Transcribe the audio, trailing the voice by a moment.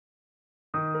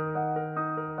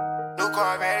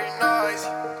car very noisy.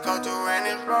 Go through and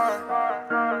it's roar.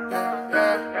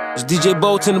 Yeah. It's DJ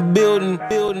Bolt in the building. You know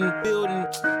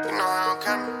how I'm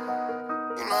coming.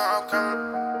 You know how I'm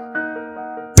coming.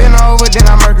 Been over, then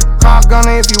I murder. Call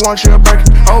gunner if you want you a burger.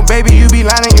 Oh baby, you be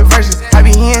lying in your verses. I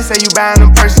be here and say you buying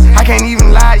them purses. I can't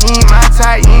even lie, you ain't my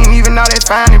type. You ain't even know that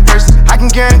fine in person. I can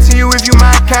guarantee you if you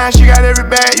my kind, she got every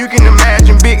bag you can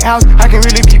imagine. Big house, I can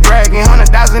really be bragging.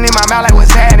 100,000 in my mouth like what's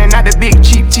happening. Not the big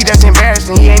cheap tea that's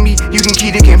embarrassing. He ain't me, you can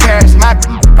keep the comparison. My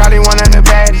probably one of the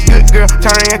baddest. Good girl,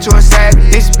 turning into a savage.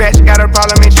 This bitch got a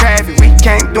problem in traffic. We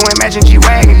can't do Imagine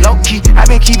G-Wagon. Low key, I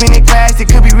been keeping it classy.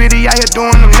 Could be really out here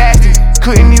doing them nasty.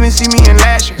 Couldn't even see me in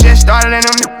last year. Just started and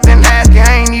them in last year.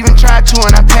 I ain't even tried to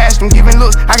and I passed them. Giving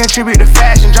looks, I contribute to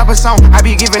fashion. Drop a song, I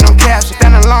be giving them captions.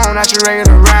 Stand alone, not your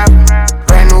regular rapper.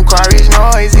 Brand new car is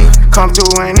noisy. Come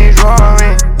through and it's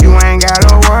roaring. You ain't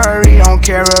gotta worry, don't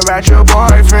care about your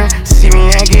boyfriend. See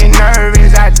me and get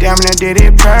nervous, I damn near did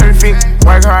it perfect.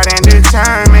 Work hard and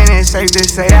determined, it's safe to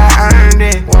say I earned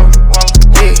it.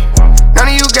 Yeah. None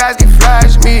of you guys can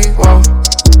flash me.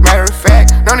 Matter of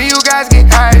fact, none of you guys can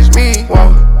hide me.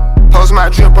 Post my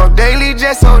drip up daily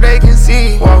just so they can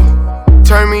see.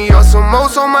 Turn me up some more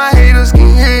so my haters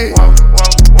can hear.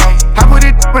 I put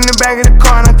it in the back of the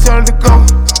car and I tell her to go.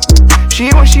 She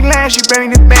hit when she lands, she bring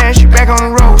me the band, she back on the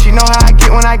road. She know how I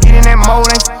get when I get in that mode.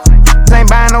 Ain't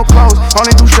buying no clothes,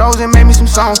 only do shows and make me some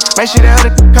songs. Make sure the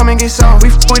other come and get sold. We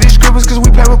f with these scribbles cause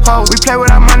we play with pose. We play with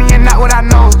our money and not with our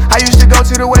nose. I used to go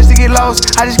to the west to get lows.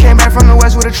 I just came back from the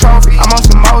west with a trophy. I'm on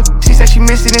some mode. She said she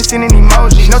missed it and sending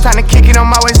emojis. No time to kick it on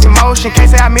my waist in motion.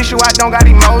 Can't say I miss you, I don't got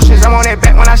emotions. I'm on that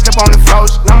back when I step on the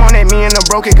floats. I'm on that me and the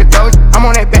broken Kadosh. I'm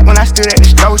on that back when I stood at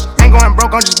the stores. Ain't going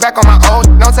broke, I'm just back on my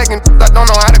old. No taking I don't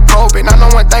know how to cope it. I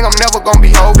know one thing I'm never gonna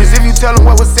be hopeless. If you tell them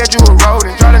what was said, you were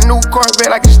rodent. Try the new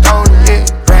Corvette like it's stolen, yeah.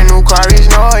 Brand new car is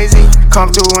noisy.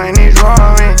 Come through and it's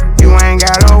roaring. You ain't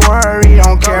gotta worry,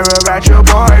 don't care about your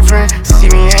boyfriend. See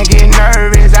me and get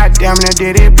nervous, I damn near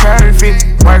did it perfect.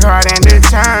 Work hard and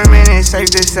determined, it's safe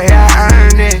to say I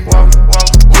earned it.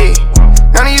 Yeah.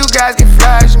 None of you guys can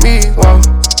flash me.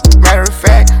 Matter of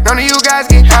fact, none of you guys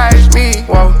can hide me.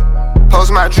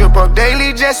 Post my drip up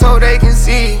daily just so they can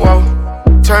see.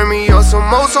 Turn me up some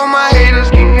more so my haters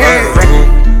can hear.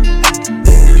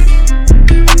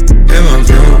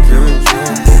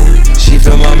 She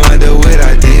fill my mind up with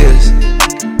ideas.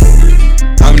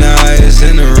 I'm the highest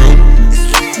in the room.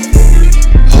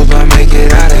 Hope I make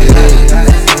it out of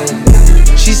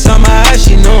here. She saw my eyes,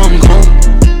 she know I'm gone.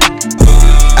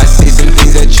 I see some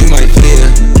things that you might fear.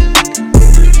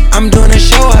 I'm doing a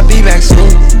show, I'll be back soon.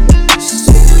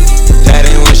 That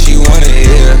ain't what she wanna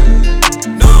hear.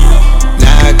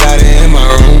 Now I got it in my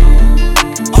room.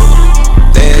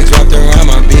 Legs wrapped around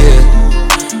my beard.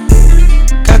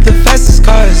 Got the fastest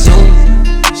car, Zoom.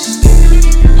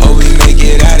 Hope we make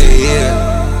it out of here.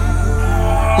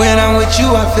 When I'm with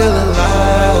you, I feel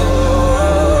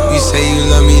alive. You say you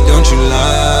love me, don't you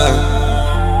lie?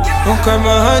 Don't cry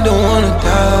my heart, don't wanna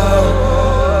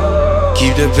die.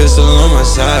 Keep the pistol on my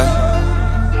side.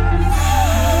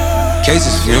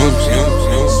 Cases fumes.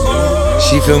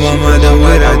 She fill my mind up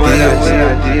with ideas.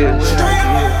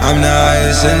 I'm the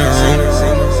highest in the room.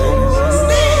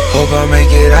 Hope I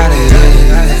make it out of here.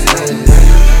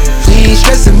 We ain't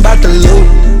stressing about the loot.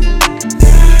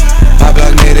 My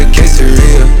block made a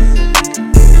quesadilla.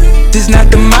 This not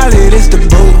the molly, this the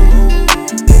boot.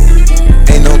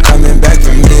 Ain't no coming back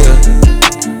from here.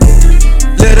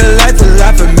 Live a life a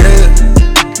lot familiar.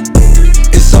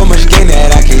 It's so much gain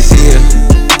that I can't see it.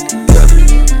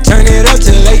 Turn it up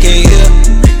till they can't hear.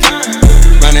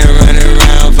 Running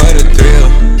around for the thrill.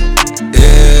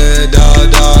 Yeah, dog,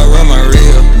 run my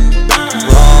reel.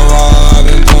 Raw, I've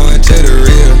been going to the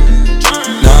real.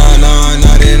 Nah,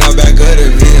 nothing up back of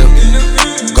the veil.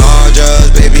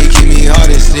 Gorgeous, baby, keep me hard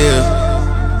and still.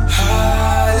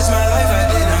 This my life,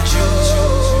 I did not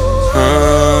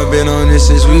choose. Been on this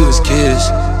since we was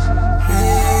kids.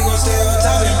 Gon' stay on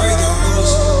top and break the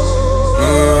rules.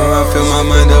 I fill my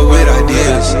mind up with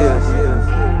ideas.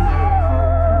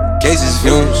 Cases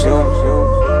fumes.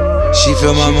 She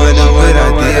fill my mind up with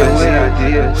ideas.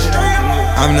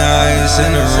 I'm the highest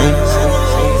in the room.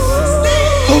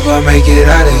 Hope I make it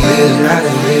out of here.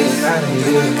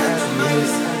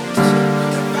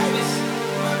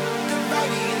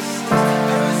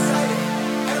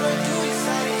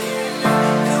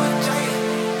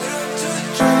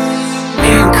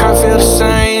 Feel the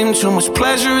same, too much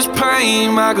pleasure is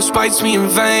pain. My girl spites me in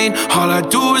vain. All I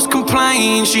do is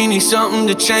complain. She needs something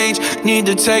to change. Need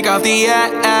to take off the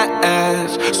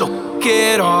ass. So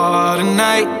get all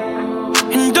tonight.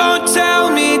 And don't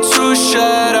tell me to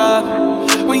shut up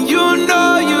when you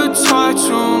know you're torn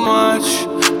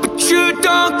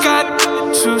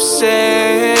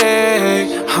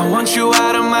say I want you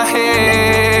out of my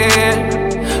head,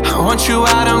 I want you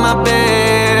out of my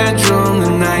bedroom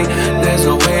tonight. There's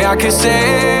no way I can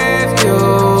save you,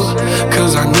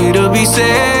 cause I need to be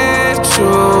saved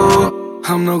too.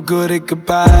 I'm no good at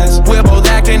goodbyes. We're both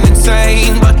acting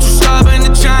insane, but you're stubborn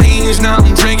to change. Now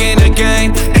I'm drinking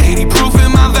again, 80 proof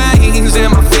in my veins,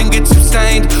 and my fingertips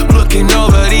stained. Looking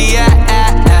over the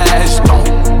ash,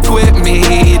 don't quit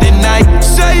me tonight.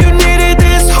 Say you needed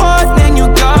this hard, then you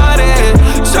got it.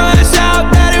 Turns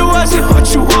out that it wasn't what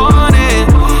you wanted,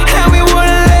 and we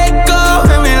wouldn't let go,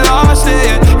 and we lost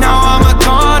it. Now I'm a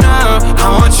goner. I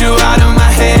want you out of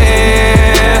my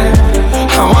head,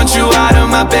 I want you out of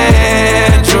my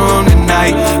bedroom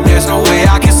tonight. There's no way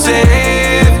I can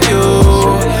save you,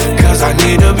 cause I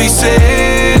need to be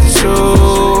saved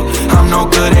too. I'm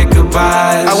no good at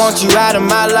goodbyes. I want you out of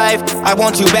my life, I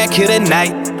want you back here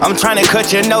tonight. I'm tryna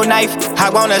cut you, no knife, I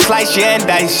wanna slice you and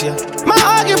dice you. My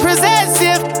argument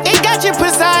possessive, it got you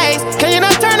precise. Can you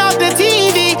not turn off the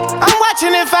TV? I'm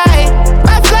watching it fight.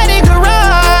 My flooded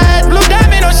garage, blue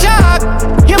diamond on shock.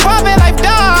 You pop it like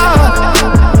dog.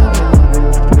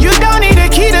 You don't need a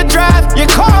key to drive, your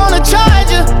car on a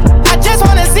charger. I just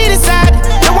wanna see the side,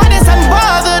 the one that's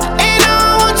unbothered. And I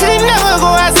don't want you to never go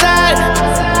outside.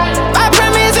 I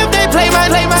promise if they play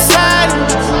my side,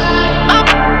 I'm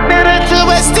better too,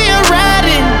 but still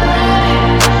riding.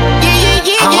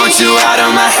 I want you out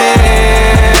of my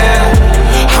head,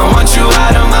 I want you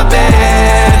out of my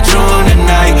bedroom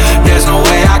tonight. There's no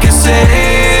way I can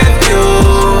save you,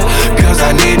 cause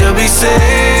I need to be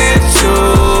saved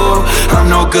too. I'm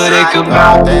no good at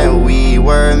goodbye. That we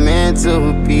were meant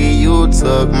to be. You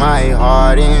took my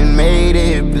heart and made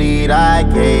it bleed. I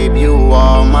gave you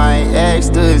all my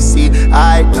ecstasy.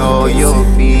 I know you'll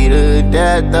be the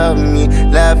death of me.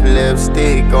 Left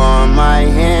lipstick on my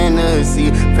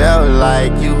Hennessy. Felt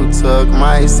like you took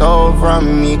my soul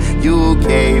from me. You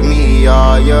gave me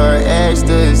all your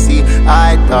ecstasy.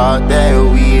 I thought that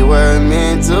we were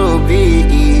meant to be.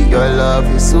 Your love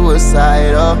is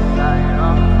suicidal.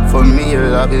 For me, your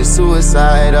love is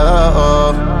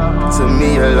suicidal. To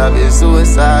me, your love is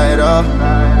suicidal.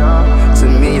 To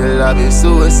me, your love is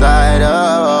suicidal.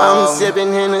 I'm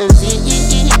sipping Hennessy.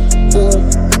 Ooh.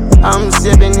 I'm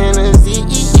sipping Hennessy.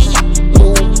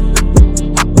 Ooh.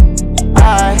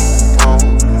 I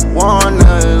don't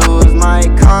wanna lose my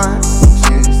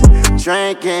conscience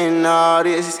drinking all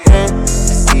this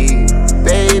Hennessy.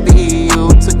 Baby, you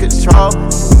took control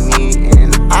of me,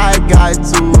 and I got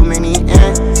too many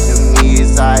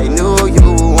enemies. I knew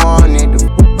you wanted to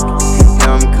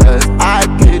him, cause I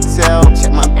could tell.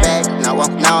 Check my back, now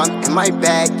I'm in my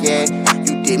bag, yeah.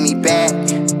 You did me bad,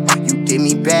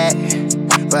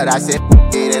 but I said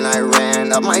it and I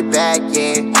ran up my back,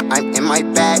 yeah. I'm in my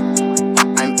bag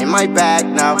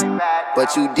now.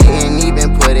 But you didn't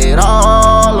even put it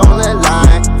all on the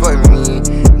line for me.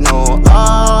 No,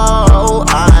 oh,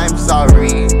 I'm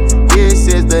sorry. This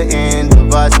is the end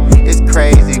of us. It's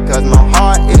crazy cause my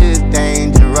heart is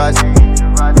dangerous.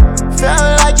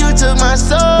 Felt like you took my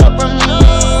soul from me,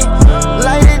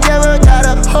 like the devil got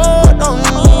a hold on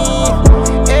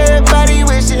me. Everybody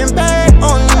wishing back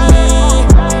on me.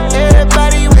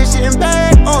 Everybody wishing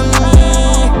back on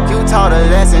me. You taught a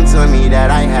lesson to me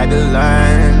that I had to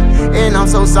learn, and I'm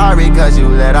so sorry cause you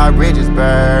let our bridges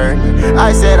burn.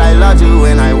 I said I loved you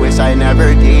and I wish I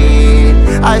never did.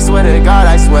 I swear to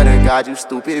God, you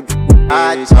stupid bitch.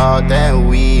 I thought that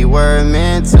we were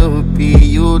meant to be.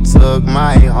 You took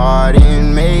my heart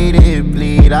and made it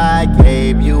bleed. I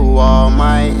gave you all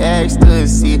my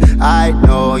ecstasy. I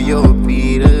know you'll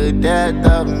be the death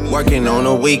of me. Working on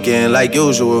the weekend like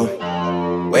usual.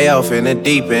 Way off in the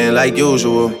deep end like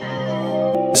usual.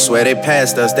 Swear they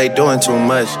passed us, they doing too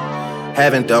much.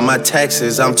 Haven't done my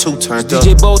taxes, I'm too turned up.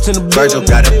 Virgil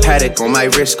got a paddock on my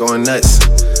wrist going nuts.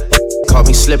 Caught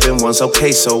me slipping once,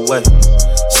 okay, so what?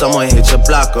 Someone hit your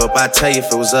block up, I tell you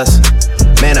if it was us.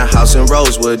 Man, a house in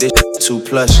Rosewood, this too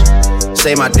plush.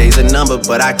 Say my day's a number,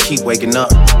 but I keep waking up.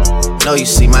 Know you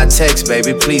see my text,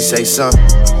 baby, please say something.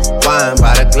 Wine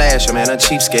by the glass, your man a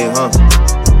cheapskate, huh?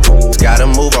 Gotta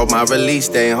move on my release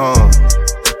day, huh?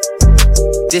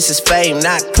 This is fame,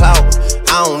 not clout.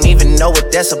 I don't even know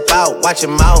what that's about. Watch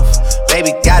your mouth.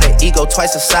 Baby got an ego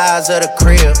twice the size of the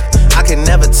crib. I can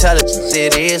never tell it,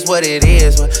 it is what it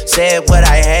is. Said what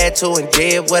I had to and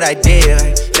did what I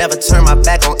did. Never turn my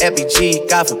back on FBG,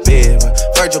 God forbid.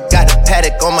 Virgil got the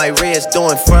paddock on my wrist,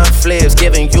 doing front flips.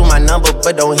 Giving you my number,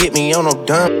 but don't hit me on no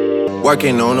dump.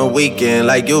 Working on the weekend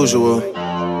like usual.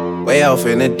 Way off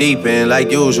in the deep end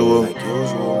like usual.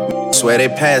 Swear they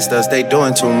passed us, they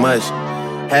doing too much.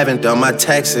 Haven't done my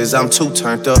taxes, I'm too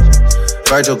turned up.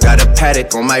 Virgil got a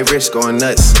paddock on my wrist going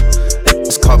nuts.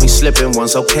 It's caught me slipping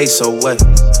once, okay, so what?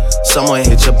 Someone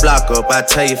hit your block up, I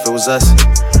tell you if it was us.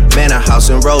 Man, a house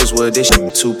in Rosewood, this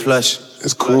shit too plush.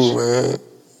 It's cool, man.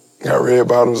 Got red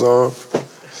bottoms on.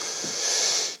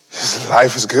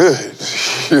 Life is good.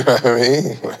 You know what I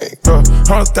mean? Like,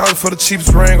 100,000 for the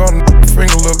cheapest ring on the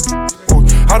finger, look. Ooh,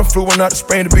 I done flew one out to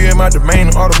Spain to be in my domain,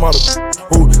 automata.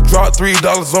 Ooh, dropped $3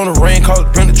 on the rain, called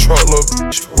it been the truck, look.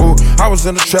 Ooh, I was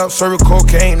in the trap, serving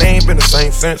cocaine, they ain't been the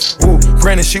same since. Ooh,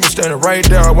 granted, she was standing right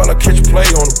there while I catch a play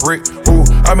on the brick. Ooh,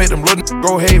 I made them little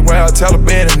go haywire,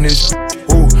 Taliban in this.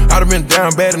 Ooh, I done been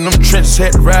down bad in them trenches,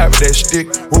 had to ride with that stick.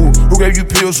 Ooh, who gave you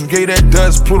pills, who gave that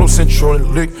dust? Pluto sent you on the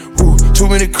lick. Ooh, too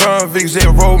many convicts that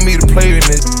rolled me to play in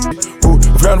this. Ooh,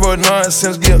 round about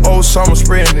nonsense, get old summer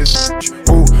spraying this.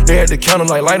 Ooh, they had the counter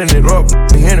like lighting it up.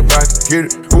 Anybody can get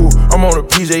it. Ooh, I'm on a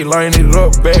PJ lighting it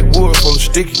up, backwood full of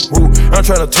sticky. Ooh, I'm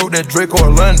trying to tote that Drake or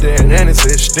London, and it's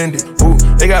extended. Ooh,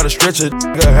 they got a stretcher,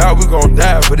 how we gon'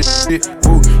 die for this shit?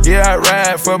 Ooh, yeah, I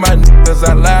ride for my niggas,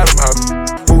 I lie to my.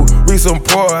 Ooh, we some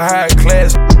poor, high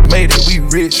class, made it, we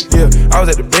rich, yeah. I was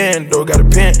at the band, though, got a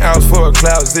penthouse for a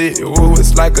closet. Ooh,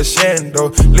 it's like a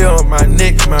shando, live on my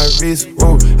neck, my wrist.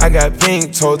 Ooh, I got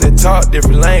pink toes that talk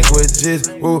different languages.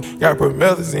 Ooh, got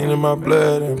promethazine in my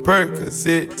blood and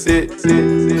Percocet, sit.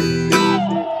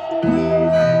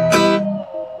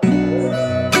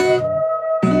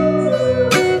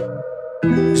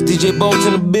 It's DJ Bolts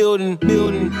in the building.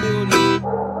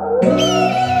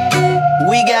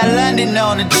 We got London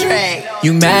on the track.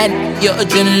 You mad? Your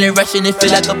adrenaline rushing, it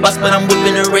feel like a bus, but I'm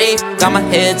whipping a rave. Got my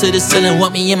head to the ceiling,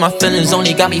 want me in my feelings,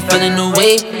 only got me feeling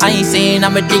away. I ain't saying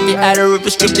I'm addicted, out of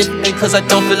prescriptive, cause I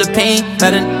don't feel the pain.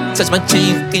 Let it touch my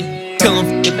chain, fucking kill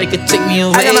him, if they could take me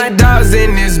away. I got my dogs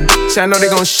in this bitch, I know they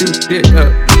gon' shoot it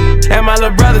up. And my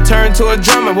little brother turned to a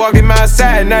drummer, walking my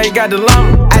side, now he got the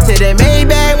llama. I said that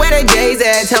Maybach, where the J's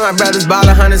at? Tell my brothers ball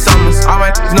 100 summers. All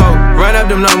my know, run up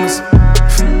them numbers.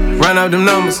 Run up them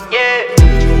numbers. Yeah.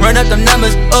 Run up them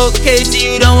numbers. Okay,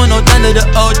 see you don't want no thunder. The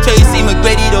old Tracy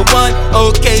McGrady the one.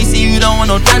 Okay, see you don't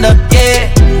want no thunder. Yeah.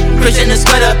 Christian the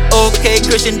sweater. Okay,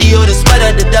 Christian Dior the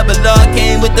sweater. The double R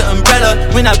came with the umbrella.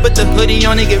 When I put the hoodie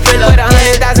on, it get realer. Put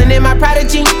 100,000 in my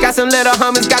Prodigy. Got some little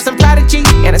homies, got some Prodigy.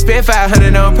 And I spent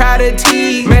 500 on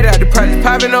Prodigy. Made out the project,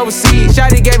 popping overseas.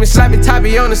 Shawty gave me sloppy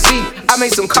toppy on the seat. I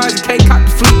make some cars, you can't cop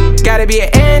the fleet. Gotta be an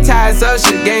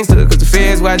anti-social gangster, cause the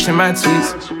feds watching my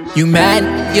tweets. You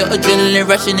mad? Your adrenaline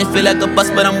rushing, it feel like a bus,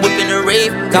 but I'm whipping a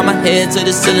rave. Got my head to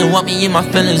the ceiling, want me in my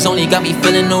feelings, only got me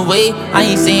feeling away. I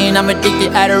ain't saying I'm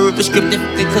addicted, out of prescriptive,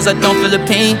 cause I don't feel the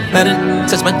pain. Let it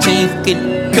touch my chain,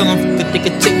 fucking kill him, they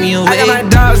could take me away. I got my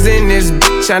dogs in this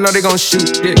bitch, I know they gon'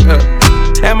 shoot it up.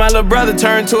 And my little brother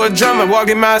turned to a drummer,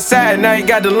 walking my side, now he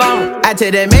got the llama. I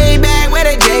tell that Maybach, where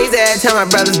the J's at? Tell my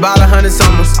brothers ball 100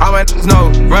 summers. All my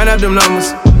know, run up them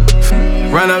numbers.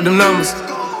 Run up them numbers.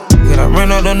 I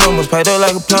ran out the numbers, paid up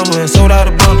like a plumber and sold out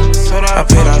a bundle. I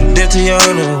paid out the debt to your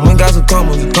owner, when got some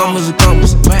commas.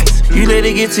 You let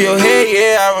it get to your head,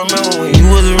 yeah, I remember when you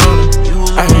was around.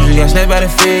 I heard you got snapped by the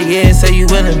Fed, yeah, say you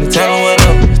willing to tell them what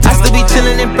up. I still be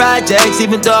chillin' in projects,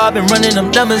 even though I've been running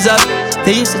them numbers up.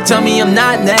 They used to tell me I'm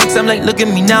not next, I'm like, look at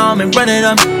me now, I'm in running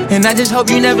them. And I just hope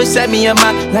you never set me up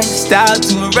my lifestyle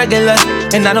to a regular.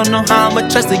 And I don't know how I'ma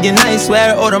trust again, I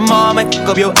swear, or tomorrow I might fuck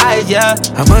up your eyes, yeah.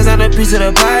 I bust out a piece of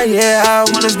the pie, yeah, I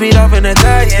wanna speed off in the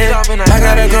thigh, yeah. I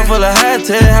got a gun full of hot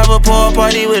tech, have a pool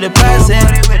party with a pass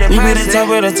it. We be the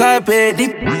top of the top it,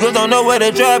 deep niggas don't know where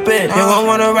to drop it. They won't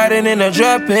wanna ride it in the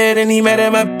drop it, and he mad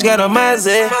at my got a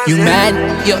Mazda. You mad?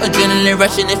 Your adrenaline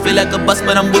rushing, it feel like a bus,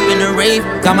 but I'm whipping a rave.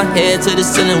 Got my head to the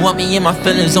ceiling, want me in my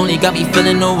feelings, only got me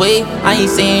feeling away. I ain't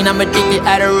saying I'm addicted,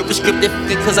 out of prescriptive,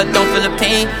 cause I don't feel the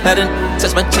pain. Let it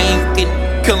touch my chain,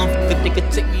 kill him, they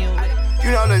could take me away.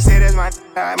 You know, let's say that's my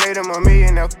I made him $1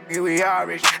 million, now we all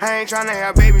rich. I ain't tryna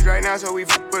have babies right now, so we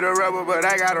with a rubber, but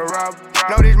I got a rob.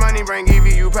 Know this money bring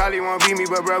Evie, you probably won't beat me,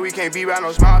 but bro, we can't be by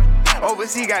no small.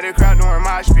 Overseas got the crowd doing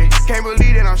mosh pit. Can't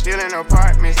believe that I'm still in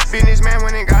apartments. Businessman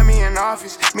went and got me in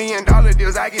office. $1 million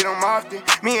deals, I get them often.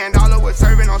 $1 million was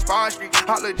serving on Spawn Street.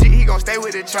 All legit, he gon' stay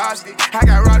with the chopstick. I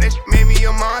got raw, that shit made me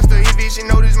a monster. He bitch, she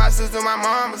noticed my sister, my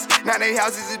mamas. Now they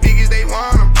houses as big as they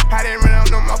want them. I didn't run up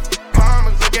no motherfucking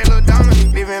palmers. Look at Lil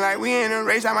Dominic. Living like we in a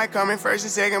race, I might come in first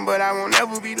and second, but I won't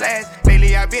ever be last.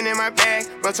 Lately I been in my bag,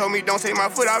 but told me don't take my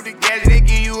foot off the gas. They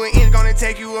give you an inch, gonna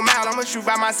take you a mile. I'ma shoot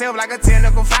by myself like a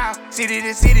technical foul. City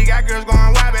to city, got girls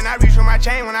going wild, and I reach for my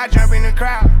chain when I jump in the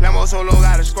crowd. Lambo Solo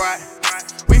got a squad.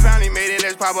 We finally made it,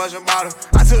 let's pop us a bottle.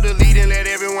 I took the lead and let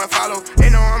everyone follow. They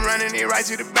know I'm running it right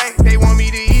to the bank. They want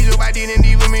me to ease up, I didn't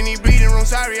leave them in the bleeding room.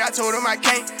 Sorry, I told him I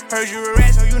can't. Heard you a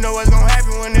rat, so you know what's gon'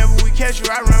 happen whenever we catch you.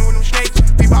 I run with them snakes.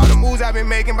 Peep all the moves I've been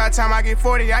making. By the time I get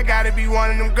 40, I gotta be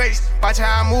one of them greats. Watch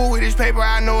how I move with this paper.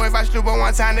 I know if I slip on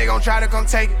one time, they gon' try to come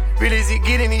take it. Really is it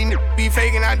getting these be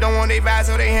faking? I don't want they vibe,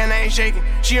 so they hand ain't shaking.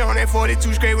 She on that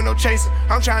 42 straight with no chaser.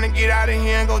 I'm trying to get out of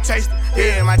here and go taste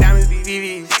it. Yeah, my diamonds be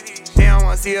VVs. They don't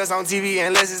wanna see us on TV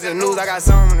unless it's the news. I got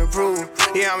something to prove.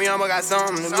 Yeah, I'm young, but got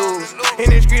something to lose. In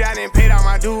the street, I done paid all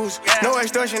my dues. No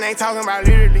extortion, ain't talking about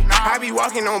literally. I be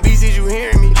walking on beats, is you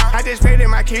hearing me? I just pray that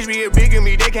my kids be a bigger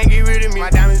me. They can't get rid of me. My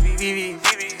diamonds be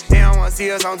VVs. They don't wanna see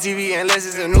us on TV unless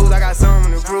it's the news. I got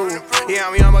something to prove. Yeah,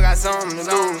 I'm young, but got something to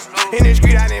lose. In the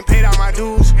street, I done paid all my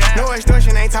dues. No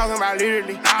extortion, ain't talking about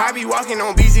literally. I be walking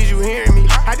on beats, is you hearing me?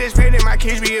 I just pray that my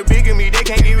kids be a bigger me. They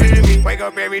can't get rid of me. Wake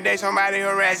up every day, somebody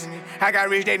harassing me. I got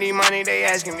rich, they need money, they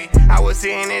asking me. I was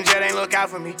sitting in jail, they look out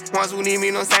for me. Ones who need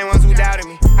me, no same ones who doubted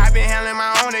me. I been handling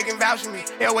my own, they can vouch for me.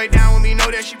 They'll way down with me,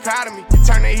 know that she proud of me.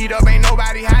 Turn the heat up, ain't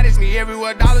nobody hot as me.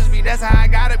 Everywhere dollars be, that's how I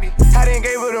gotta be. I done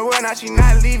gave her the word, now she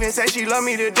not leaving. Said she love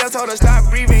me to death, told her stop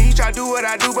breathing. He try do what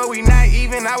I do, but we not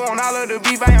even. I want all of the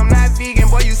beef, I am not vegan.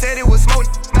 Boy, you said it was smoke,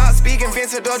 stop speaking.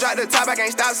 Vince door, drop the top, I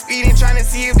can't stop speeding. Trying to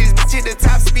see if this bitch hit the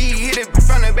top speed. Hit it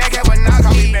from the back, have a knock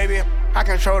on me, baby. I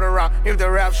control the rock, if the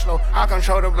rap slow, I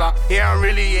control the block. Yeah, I'm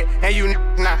really it, and you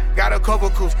not. Got a couple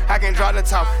coups, I can draw the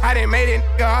top. I done made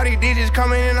it, all these digits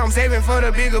coming in, I'm saving for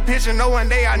the bigger picture. No one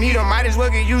day I need them, might as well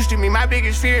get used to me. My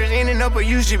biggest fear is ending up where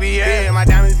used to be, yeah. My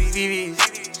diamonds be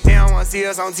VVs. They don't wanna see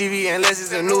us on TV unless it's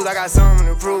the news. I got something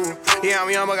to prove. Yeah, I'm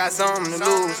young, but got something to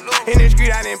lose. In the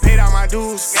street, I done paid all my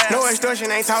dues. No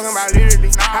extortion, ain't talking about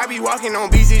literally. I be walking on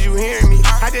beats, is you hearing me?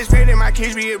 I just pray that my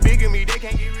kids be a bigger me. They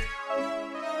can't get rid of me.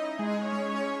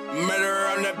 Murder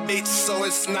on the beat, so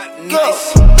it's not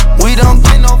nice. We don't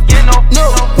get no, no.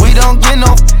 We don't get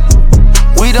no,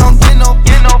 we don't get no,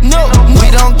 no. We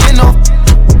don't get no.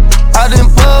 Out in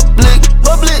public,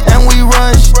 and we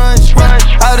rush.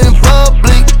 Out in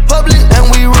public, and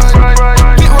we run.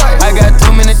 Get right. I got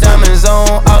too many diamonds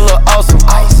on, I look awesome.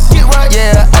 Get right.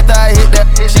 Yeah, after I hit that,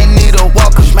 she need a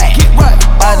walker. Get right.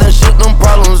 I done shook them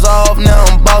problems off, now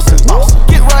I'm bossing.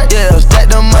 Get right. Yeah, stack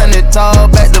the money tall,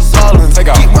 back to ballin'. Take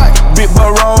off. Get right. Big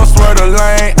boy roll, swear the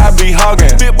lane, I be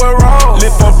hogging. Big boy roll,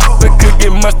 lip on the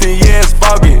cookie musty, yeah it's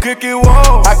foggy. Cookie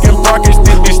wall, I can park it,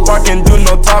 still be sparking, do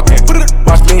no talking.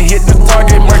 Watch me hit the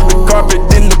target, mark the carpet,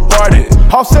 then the party.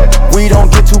 All set, we don't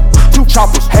get two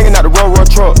choppers, hanging out the road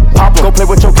truck. Pop go play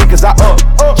with your kid cause I up.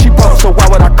 She broke, so why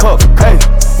would I cuff? Hey,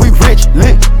 we rich,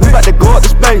 lit, we bout to go up to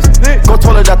space. Go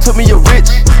told her that took me a rich,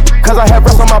 cause I have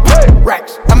rest on my plate.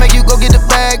 Racks. I make you go get the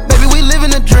bag, baby, we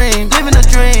living a dream.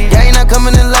 Yeah, ain't not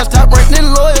coming in last, top rank,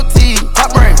 then loyalty.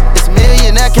 Top rank, it's a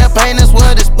millionaire campaign, that's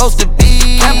what it's supposed to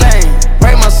be. Campaign,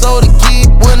 break my soul to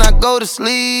keep when I go to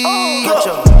sleep.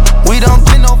 We don't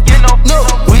get no, no.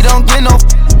 We don't get no,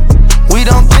 we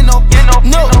don't get no,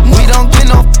 no. We don't get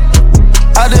no.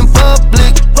 Out in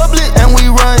public, and we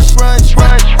rush.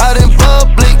 Out in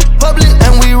public,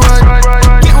 and we run.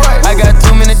 Get right. I got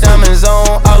too many diamonds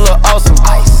on, I look awesome.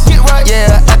 Get right.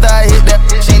 Yeah, after I hit that,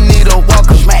 she need a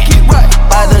walker. Get right.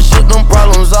 I done shook them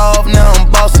problems off, now I'm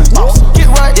bossing. Get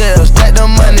right. Yeah, stack the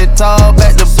money tall,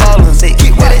 back to ballin'.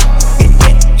 Get right.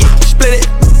 Split it.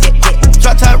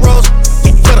 Drop top rolls.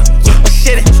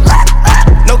 Shit it.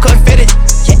 No confetti.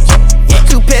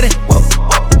 Too petty.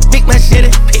 Big man shit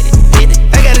it.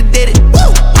 I gotta did it.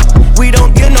 We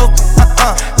don't get no.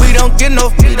 We don't get no.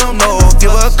 We don't know.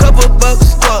 Give her a couple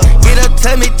bucks. Get her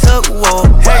tummy tuck. Whoa.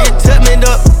 Have you tuck me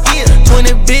up?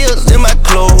 20 bills in my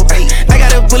clothes. I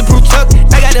got a bulletproof truck.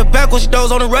 I got the backwards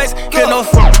doors on the right. Get no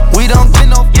front. We don't get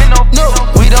no. No.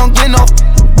 We don't get no.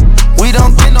 We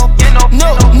don't get no.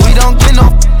 No. We don't get no.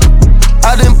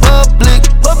 Out in public,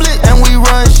 and we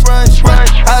rush.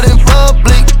 Out in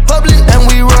public, and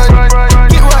we run.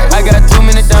 Get right. I got too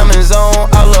many diamonds on,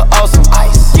 I look awesome.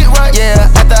 Get right. Yeah,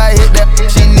 after I hit that,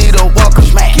 she need a walker.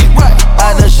 Get right.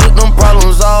 I done shook them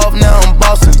problems off, now I'm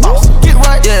bossing. Get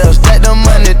right. Yeah, stack the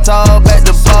money tall, back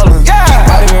to ballin'.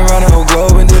 I done been around the whole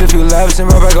globe and did a few laps and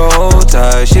brought back a whole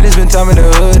tie. Shit has been time in the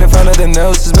hood and found nothing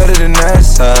else is better than that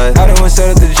side. I done went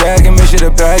set up the jack and make sure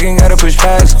the packing gotta push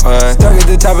packs quiet. Stuck at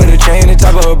the top of the chain, the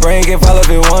top of her brain can't fall off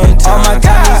it one time. Oh my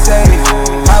God, say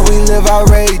how we live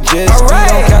outrageous. We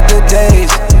don't count the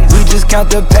days, we just count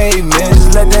the pavement.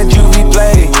 Just let that juvie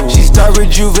play. She start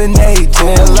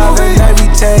rejuvenating, alive and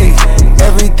meditate.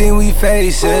 Everything we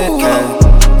face it.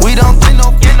 We don't get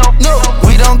no, no.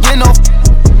 We don't get no.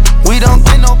 We don't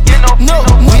get no, no.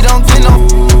 We don't get no.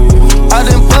 Out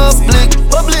in public,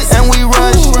 and we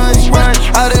rush.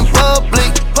 Out in public,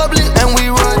 and we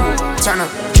run. Turn up,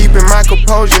 keeping my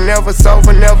composure, never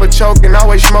sober, never for choking,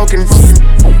 always smoking.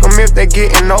 Them if they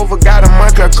getting over, got a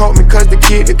month, coat me cause the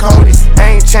kid the coldest.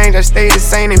 I ain't changed, I stay the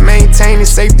same and maintain it.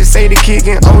 Safe to say the kid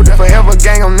getting older. Forever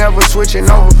gang, I'm never switching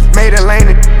over. Made a lane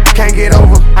and can't get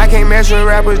over. I can't mess with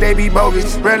rappers, they be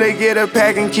bogus. Rather get a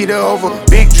pack and keep it over.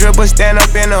 Big dripper, stand up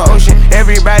in the ocean.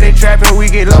 Everybody trapping, we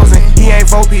get losing. He ain't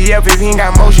 4PF if he ain't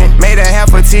got motion. Made a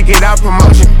half a ticket out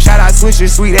promotion. Shout out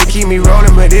switches, sweet, they keep me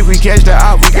rolling. But if we catch the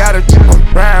op, we gotta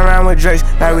ride around with Drakes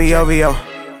like we OVO.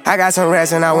 I got some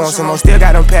rats and I want some more. Still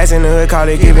got them pass in the hood, call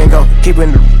it give and go. Keeping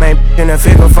the main in the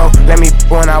figure four. Let me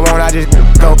when I want, I just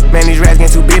go. Man, these rats getting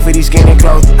too big for these skinny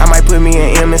clothes. I might put me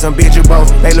in M and some bitch or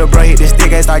both. They little bro hit the stick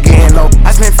and start getting low.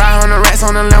 I spent 500 rats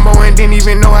on a Lambo and didn't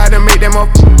even know how to make them up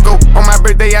go. On my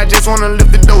birthday, I just wanna lift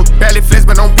the dough. Barely flex,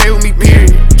 but don't play with me,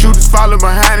 period. Shooters follow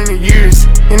behind in the years.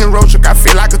 In the road truck, I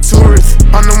feel like a tourist.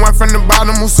 I'm the one from the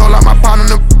bottom who sold out my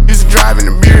partner. Just driving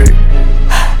the beard.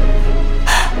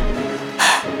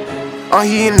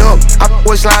 He eating up, I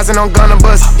with slides and I'm gonna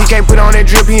bust. He can't put on that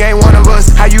drip, he ain't one of us.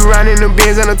 How you riding the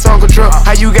Benz in a Tonka truck?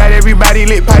 How you got everybody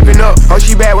lit piping up? Oh,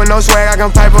 she bad with no swag, I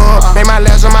can pipe her up. Make my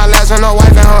last one, no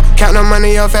wife and her. Count the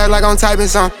money up fast like I'm typing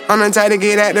some. I'm the type to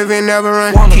get active and never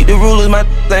run. Keep the rulers, my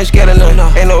ain't scared of none.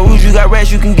 Ain't no rules, you got rats,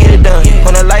 you can get it done.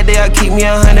 On a light day, I keep me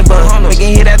 100 buns.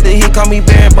 Making hit after hit, call me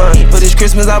Barry Bun. For this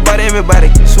Christmas, I bought everybody.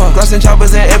 Gloss and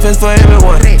choppers and infants for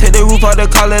everyone. Take the roof out the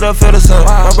call it up, feel the sun.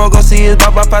 My bro gon' see his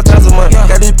pop by 5 times a month.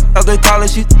 Got this out the collar,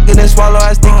 she it and swallow.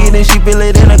 I stick it and she feel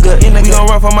it in her gut. We gon'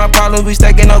 run from my problems, we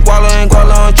stacking up guala and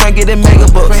guala and tryna get them mega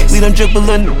bucks. We done drip a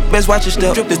little, best watch your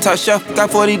step. The top shelf,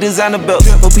 got 40 designer belts.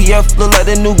 OPF, look like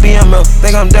the new BML.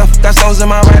 Think I'm deaf, got stones in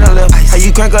my right and left. How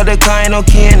you crank up the car, ain't no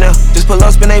key in there. Just pull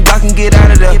up, spin they block and get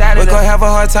out of there. We gon' have a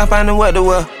hard time finding what to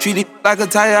wear. Treat it like a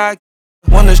tire.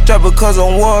 Wanna strap because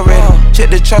I'm war ready. Check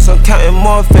the trust, I'm counting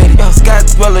more faded. Scott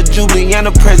Dweller, Julie, and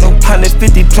the present.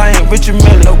 150 playing Richard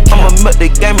Mille. I'ma milk the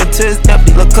game until it's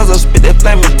empty. Look, cause I spit that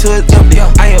flame until it's empty.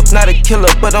 I am not a killer,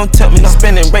 but don't tempt me.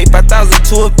 Spending rate 5,000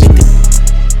 to a 50.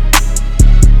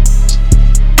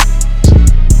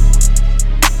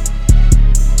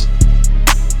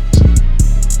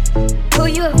 Who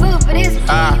you a fool for this?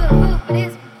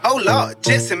 Oh Lord,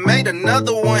 Jesse made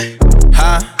another one.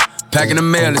 Packing the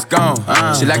mail, it's gone.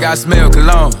 She like I smell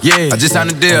cologne. Yeah, I just signed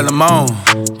a deal, I'm on.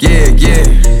 Yeah.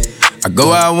 I go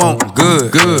where I want, good.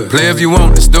 Play if you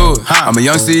want, let's do it. I'm a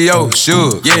young CEO,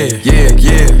 sure. Yeah.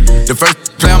 The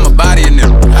first play on my body in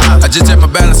them. I just check my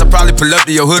balance, I probably pull up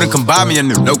to your hood and come buy me a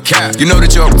new. No cap. You know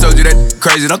that your told you that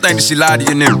crazy, don't think that she lied to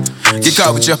you new. Get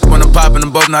caught with you when I'm popping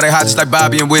them both, now they hot just like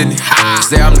Bobby and Whitney.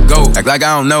 Say I'm the GOAT, act like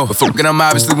I don't know, but fucking I'm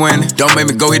obviously winning. Don't make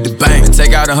me go hit the bank and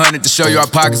take out 100 to show you our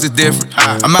pockets is different.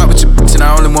 I'm out with your bitch and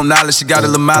I only want knowledge, she got a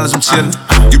little mileage, I'm chillin'.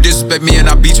 You disrespect me and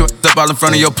I beat you up all in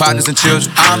front of your partners and children.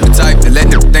 I'm the type that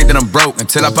let them think that I'm broke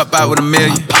until I pop out with $1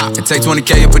 million. And take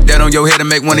 20K and put that on your head and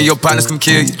make one of your partners come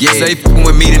kill you. Say fucking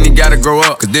with me, then he gotta grow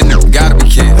up, cause then you gotta be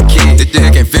kid. This thing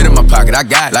can't fit in my pocket, I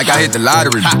got it, like I hit the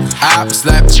lottery. I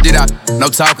slap the shit out, no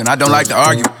talking, I don't like to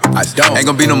argue. I don't. Ain't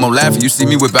gon' be no more laughing, you see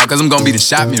me whip out, cause I'm gon' be the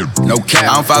shot mirror. No cap,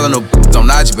 I don't follow no on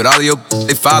IG, but all of your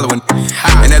they following.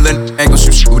 And that little ain't gon'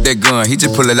 shoot shit with that gun, he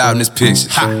just pull it out in this picture.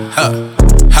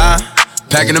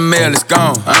 Packing the mail, it's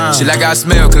gone. She like I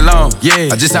smell cologne.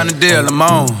 Yeah, I just signed a deal, I'm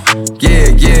on. Yeah.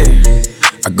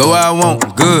 I go where I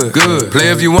want, good.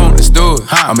 Play if you want, let's do it.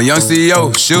 I'm a young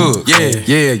CEO, sure. Yeah.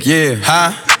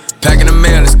 Packing the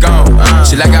mail, it's gone.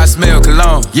 She like I smell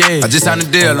cologne. Yeah, I just signed a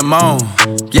deal, I'm on.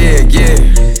 Yeah.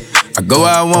 I go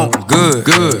where I want, good.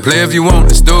 Play if you want,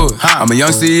 let's do it. I'm a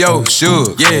young CEO,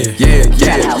 sure. Yeah.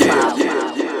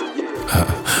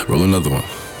 Roll another one.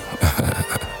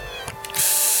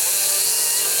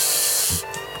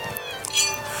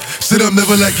 Sit up,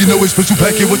 never like you know it's special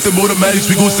packet with them automatics.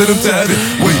 We gon' send them to heaven.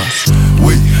 Wait.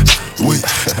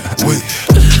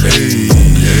 Hey.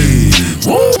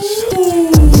 Woo.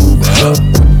 Oh,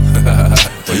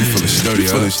 you feeling sturdy,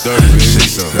 baby.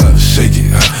 Shake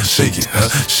it.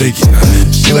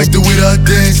 She like the way that I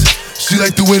dance. She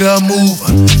like the way that I move.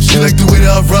 She like the way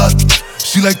that I rock.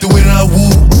 She like the way that I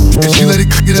woo. And she let it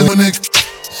kick it in my neck.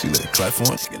 She let it clap for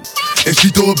one. And she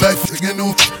throw it back for again.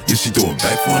 Yeah, she throw it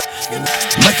back for one.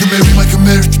 Michael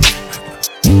Mary.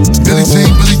 Billie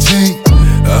Jean.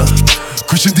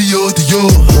 Christian Dior.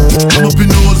 I'm up in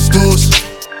all the stores.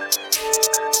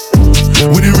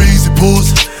 When it rains, it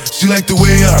pours. She like the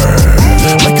way I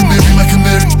Michael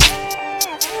Mary.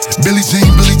 Billie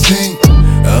Jean.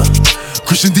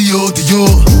 Christian Dior.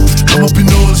 I'm up in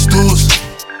all the stores.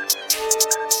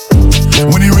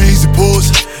 When it rains, it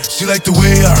pours. She like the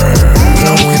way I when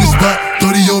I walk in the spot,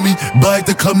 30 on me, buy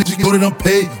the club, nigga, know that I'm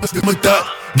paid. Let's get my thought.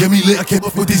 Get me lit, I can't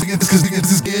fuck with these niggas cause niggas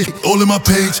is gay. All in my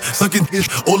page, sucking dick.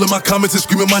 All in my comments and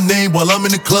screaming my name while I'm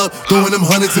in the club, throwing them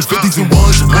hundreds and fifties and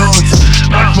ones.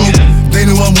 They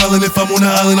know I'm wildin', if I'm on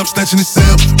the island, I'm snatching the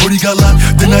cell. Brody got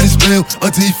locked, the night is bail.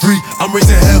 Until he free, I'm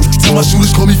raising hell. Tell my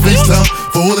shooters call me FaceTime.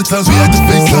 For all the times we had to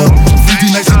FaceTime.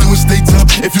 3D nights, I doing state time.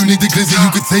 If you need the glizzy,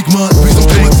 you can take mine. Please don't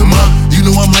play to mine. You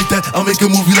know I'm like that, I'll make a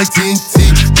movie like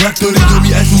TNT. Black 30 on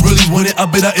me, ask who really want it. I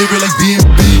bet I air it like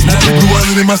BNB. Now the blue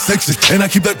island in my section, and I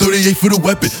keep that 38 for the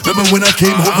weapon. Remember when I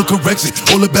came home for correction?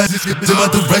 All the bad shit in my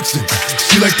direction.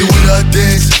 She like the way that I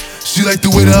dance. She like the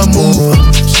way that I move.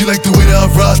 She like the way that I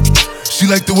rock. She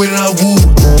like the way that I woo.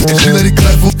 And she let it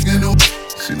clap for you know.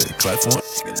 She let it clap for it.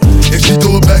 And she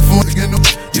throw it back for it, you know.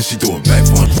 Yeah, she throw it back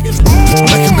for it.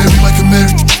 Like a Mary.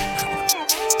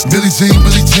 Billie Jean.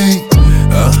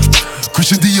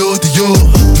 Christian Dior.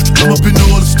 I'm up in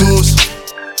all the stores.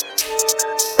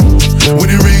 When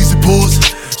it rains, it pours.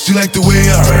 She like the way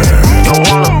I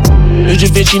heard.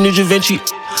 New Da Vinci.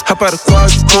 Hop out of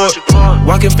quad.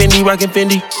 Rockin' Fendi.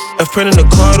 I print in the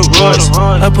car to Royce.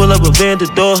 I pull up a van to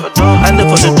door. I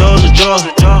live on the doors of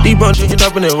jaw. D-Bron drinking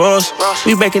up in the Ross.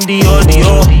 We back in Dior.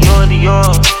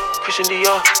 Christian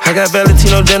Dior. I got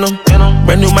Valentino denim.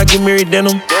 Brand new Mikey Miri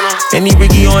denim. Any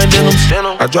Ricky on denims.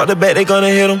 I drop the bat, they gonna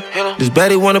hit him. This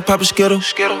baddie wanna pop a skittle.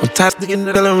 I'm tired of getting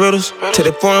selling riddles. Take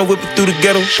that foreign whip it through the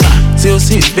ghetto. Seal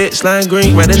 6 bitch, lime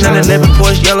green. Riding 911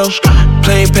 Porsche yellow.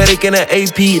 Plain paddock in an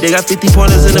AP. They got 50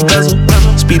 pointers in the bezel.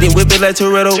 Speeding whip it like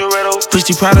Toretto. Push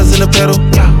the products in the pedal.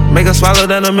 Make her swallow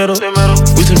down the middle.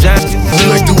 We some giants. She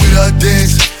like the way that I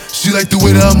dance. She like the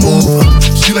way that I move.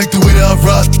 She like the way that I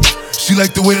rock. She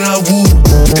like the way that I woo.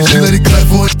 And she let it clap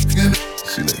for it.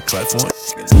 She let it clap for it.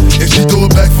 And she throw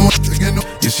it back for it.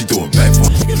 Yeah, she throw it back for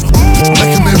it.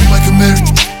 Like a Mary.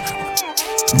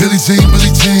 Billie Jean.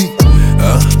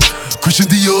 Christian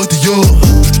Dior.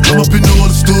 I'm up in all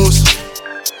the stores.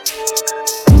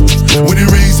 When it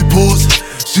rains, it pours.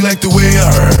 She like the way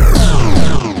I heard.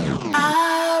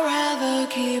 I'd rather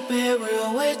keep it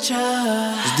real with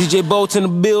ya. It's DJ Bolt in the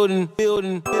building.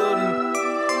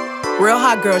 Real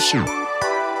hot girl shit.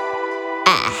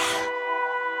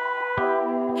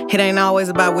 It ain't always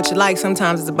about what you like,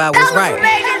 sometimes it's about what's right.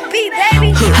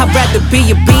 I'd rather be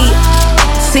a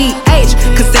BCH,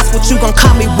 cause that's what you gon'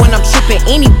 call me when I'm trippin'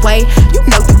 anyway. You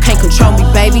know you can't control me,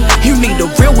 baby. You need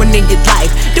a real one in your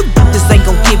life. The brothers ain't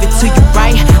gon' give it to you,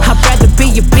 right? I'd rather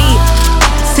be a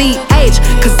BCH,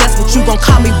 cause that's what you gon'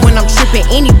 call me when I'm trippin'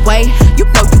 anyway. You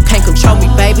know you can't control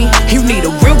me, baby. You need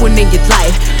a real one in your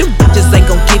life. The brothers ain't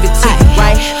gon' give it to you,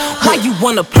 right? Why you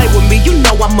wanna play with me? You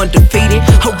know I'm undefeated.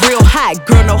 A real hot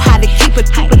girl know how to keep it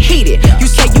heated. You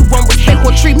say you won't respect,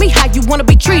 won't treat me how you wanna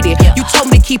be treated. You told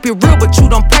me to keep it real, but you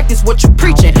don't practice what you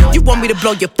preaching. You want me to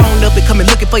blow your phone up and come and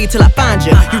looking for you till I find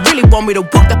you. You really want me to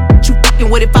whoop the you fucking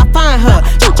with if I find her.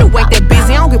 You ain't that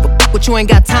busy, I don't give a fuck what you ain't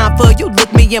got time for. You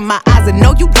look me in my eyes and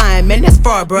know you lying, man, that's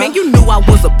far, bro. Man, you knew I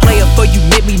was a player, for you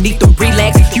made me need to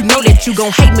relax. You know that you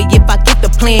gon' hate me if I get the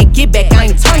plan, get back. I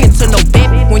ain't turning to no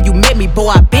baby. When you met me,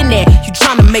 boy, I been there. You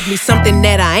tryna make me something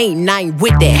that I ain't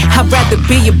with that. I'd rather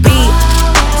be a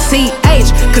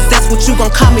BCH, cause that's what you gon'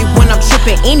 call me when I'm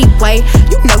trippin' anyway.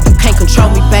 You know you can't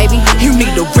control me, baby. You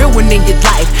need a real one in your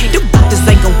life. The brothers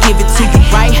ain't gon' give it to you,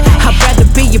 right? I'd rather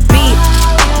be a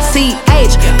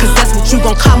BCH, cause that's what you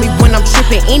gon' call me when I'm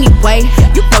trippin' anyway.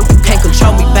 You know you can't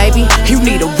control me, baby. You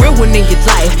need a real one in your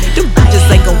life. The brothers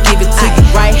ain't gon' give it to you,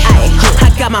 right?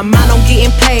 I got my mind on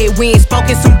getting paid. We ain't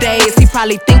spoken some days. He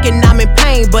probably thinking I'm in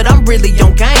pain, but I'm really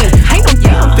on game. Ain't no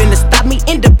damn finna stop me.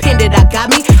 Independent, I got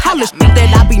me. How much shit that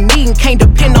I be needing can't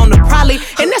depend on the probably.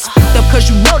 And that's fucked up cause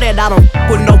you know that I don't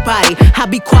with nobody. I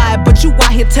be quiet, but you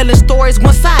out here telling stories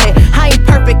one-sided. I ain't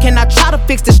perfect and I try to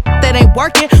fix the shit that ain't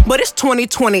working, but it's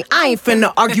 2020. I ain't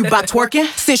finna argue about twerking.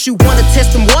 Since you wanna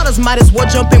test them waters, might as well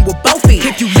jump in with both feet.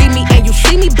 If you leave me and you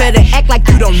see me, better act like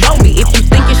you don't know me. If you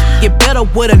think it should get better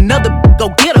with another, go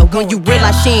get her. When you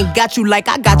realize she ain't got you like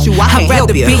I got you, I'd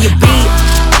rather be a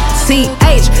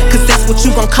BCH, cause that's what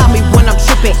you gon' call me when I'm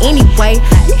trippin' anyway.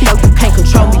 You know you can't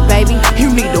control me, baby.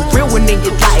 You need a real one in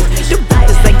your life. The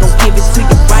brothers ain't gon' give it to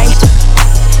you, right?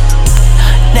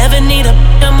 Never need a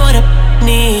I'm what I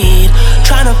need.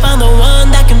 Tryna find the one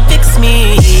that can fix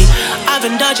me. I've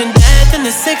been dodging death in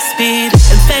the 6-speed.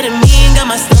 Amphetamine got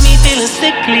my stomach feeling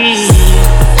sickly.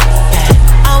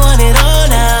 I want it all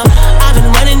now. I've been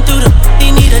running through the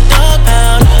they need a dog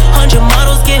pound. 100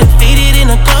 models getting faded in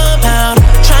a compound.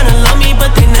 Tryna love me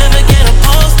but they never get a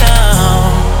pulse down.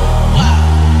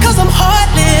 Cause I'm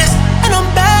heartless and I'm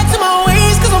back to my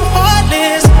ways cause I'm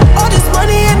heartless. All this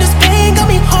money and this pain got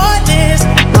me heartless.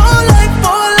 More life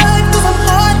cause I'm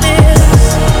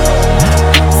heartless.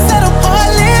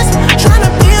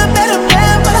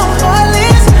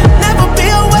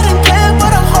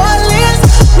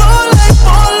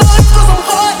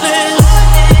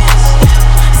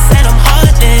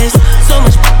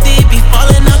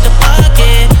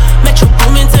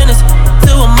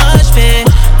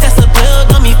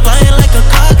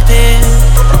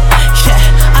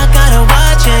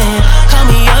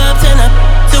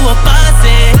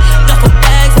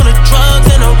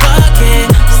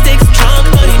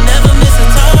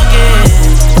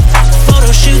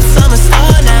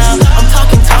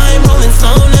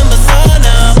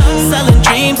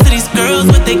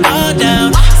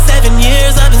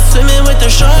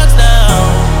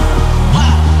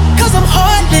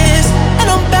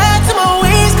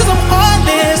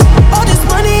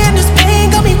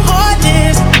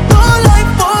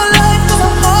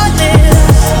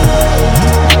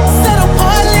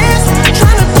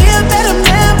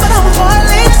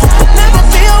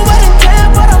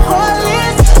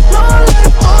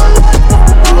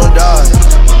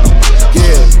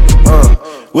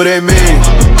 What it mean?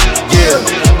 Yeah,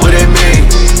 what it mean?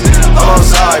 I'm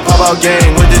outside, pop out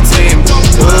game with the team.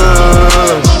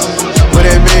 What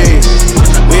it mean?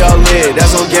 We all lit,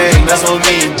 that's on game, that's on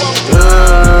me.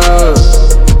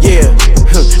 Yeah,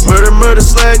 murder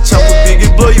slash, chopper biggie,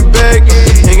 blow you back.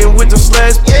 Hanging with them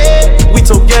slash, we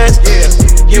told gas.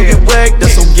 You get whacked,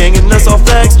 that's on gang and that's all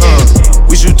facts.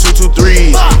 We shoot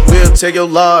 2-2-3s, we'll take your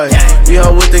life. We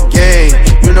all with the gang,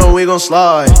 you know we gon'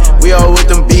 slide. We all with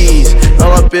them bees,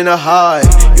 all up in a high.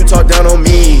 You talk down on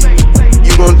me,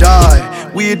 you gon' die.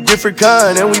 We a different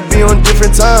kind and we be on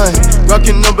different time.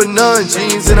 Rockin' number 9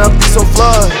 jeans and I be so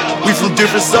fly. We from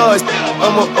different sides,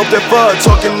 I'ma up that bar.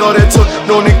 Talking all that talk,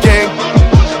 on the gang.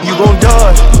 You gon'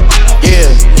 die, yeah,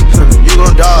 you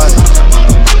gon' die.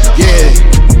 Yeah,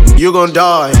 you gon'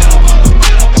 die.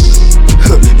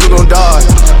 You gon' die,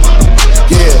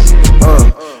 yeah,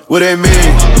 what it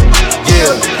mean?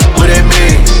 Yeah, what it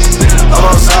mean? I'm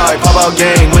outside, pop out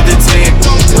gang with the team.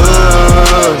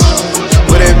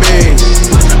 What it mean?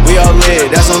 We all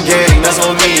lit, that's on gang, that's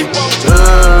on me.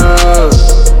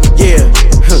 Yeah,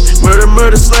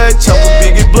 murder slash, chopper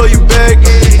biggie, blow you back.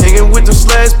 Hanging with them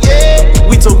slash,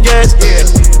 we told gas.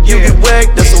 You get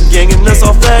whacked, that's on gang and that's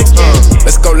all facts.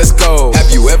 Let's go.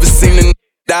 Have you ever seen a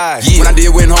die? When I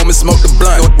did, went home and smoked a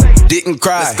blunt. Didn't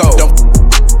cry. Let's go. Don't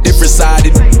different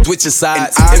side, switching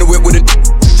sides. In the whip with a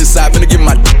side, finna give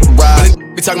my ride.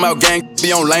 We talking about gang,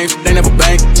 be on lane, they never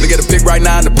bang. Look at the pick right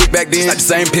now and the pick back then. It's like the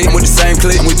same pick, I'm with the same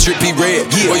click. I'm with Trippy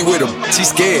Red. Boy, you with him, she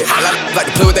scared. I like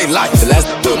to play with they life. The last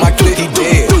with my click, he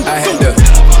dead. I had to.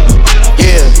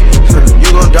 Yeah, you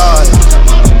gon' die.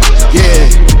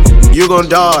 Yeah, you gon'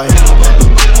 die.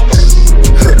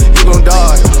 You gon'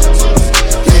 die.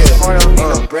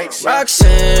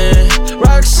 Roxanne,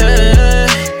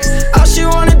 all she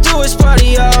wanna do is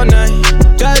party all night.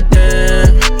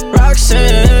 Goddamn,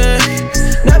 Roxanne,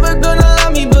 never gonna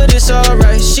love me, but it's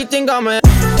alright. She think I'm a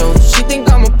though, she think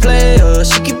I'm a player.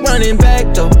 She keep running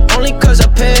back though, only cause I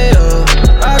pay her.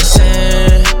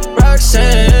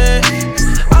 Roxanne,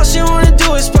 all she wanna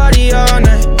do is party all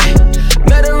night.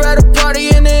 Met her at a party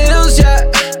in the hills,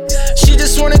 yeah. She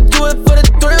just wanna do it for the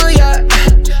thrill, yeah.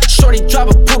 Shorty drive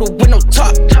a poodle with no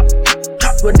top.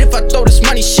 But if I throw this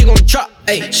money, she gon' drop.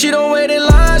 Ay. She don't wait in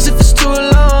lines if it's too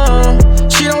long.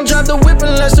 She don't drive the whip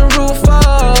unless the roof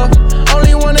fall.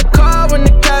 Only want a car when the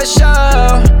cash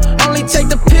out. Only take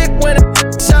the pic when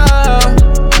it's out.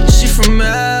 She from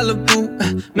Malibu.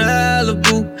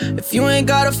 If you ain't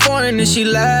got a foreign, then she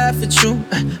laugh at you.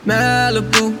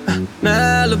 Malibu.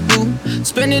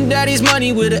 Spending daddy's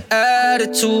money with an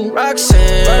attitude.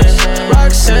 Roxanne,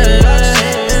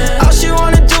 all she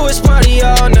wanna do is party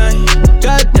all night.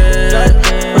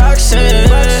 Goddamn, Roxanne,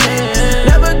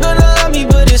 never gonna love me,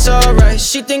 but it's alright.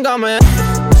 She think I'm a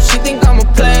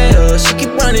player. She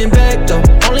keep running back though,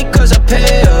 only cause I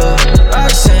pay her.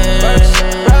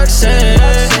 Roxanne,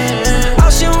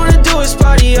 all she wanna do is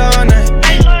party all night.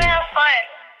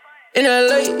 In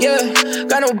LA, yeah,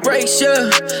 got no brakes, yeah.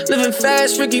 Living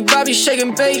fast, Ricky Bobby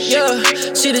shaking bait, yeah.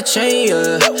 See the chain,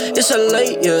 yeah, it's a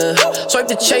late, yeah. Swipe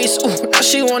the chase, ooh, now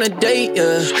she wanna date,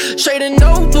 yeah. Straight and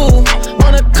no blue,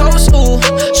 on the coast, ooh.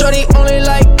 Shorty only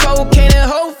like cocaine and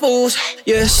Whole Foods,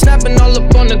 yeah. Snapping all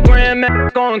up on the gram, man,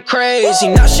 going crazy.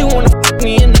 Now she wanna fuck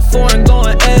me in the foreign,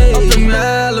 going ayy. Up in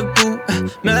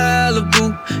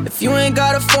Malibu. If you ain't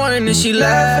got a foreign, then she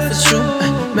laugh at you.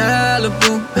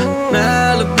 Malibu.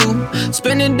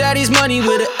 Spending daddy's money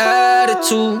with an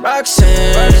attitude.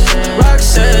 Roxanne,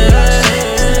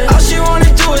 all she wanna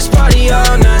do is party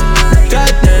all night.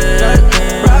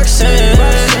 Goddamn, Roxanne,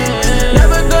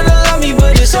 never gonna love me,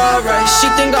 but it's alright. She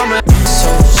think I'm a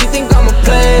she think I'm a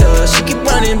player. She keep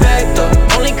running back though,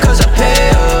 only cause I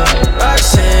pay her.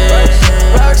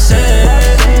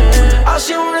 Roxanne, all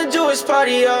she wanna do is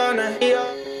party all night.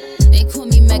 They call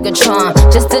me Megatron,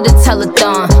 just did a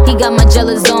telethon. He got my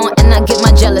jealous on, and I get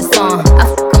my jealous on. I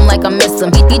fuck him like I miss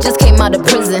him. He just came out of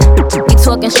prison. We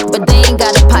talking shit, but they ain't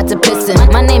got a pot to piss in.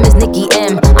 My name is Nicki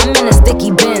M. I'm in a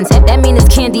sticky Benz. That mean it's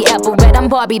candy apple red. I'm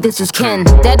Barbie, this is Ken.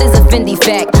 That is a Fendi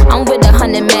fact. I'm with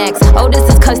 100 max. Oh, this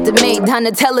is custom made.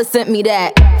 Donatella sent me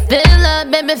that. Fill up,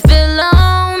 baby, fill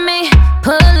on me.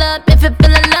 Pull up if you're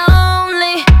feeling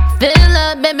lonely. Fill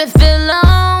up, baby, fill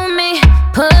on me.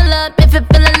 Pull up if you're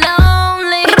feeling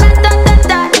lonely.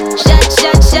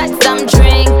 Shots, I'm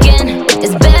drinking.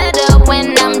 It's better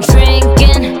when I'm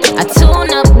drinking. I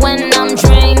tune up when I'm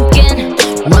drinking.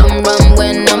 Rum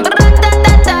when I'm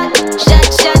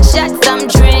shots, I'm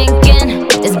drinking.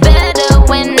 It's better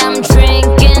when I'm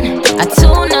drinking. I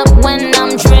tune up when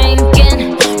I'm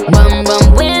drinking. Rum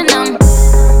when I'm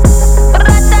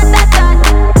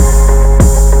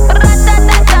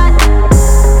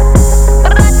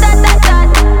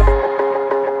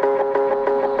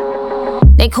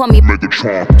call me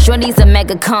Megatron. Shorty's a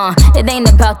megacon. It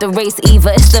ain't about the race either,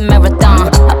 it's the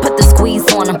marathon. I put the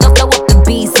squeeze on him, throw up the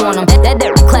beats on him. That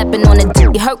clapping on the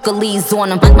D, Hercules on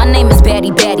him. My name is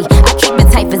Batty Batty, I keep it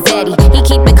tight for Zaddy. He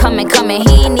keep it coming,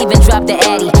 he ain't even dropped the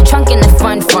Addy. Trunk in the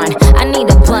front, I need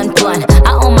a blunt.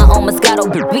 I own my own Moscato,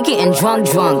 we getting drunk.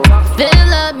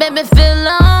 Fill up, baby, fill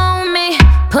on me.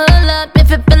 Pull up if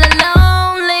you feelin'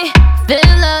 lonely.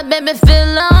 Fill up, baby,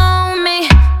 fill on me.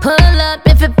 Pull up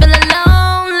if you feelin'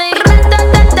 lonely.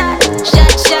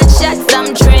 Shots,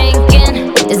 I'm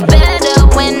drinking. It's better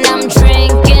when I'm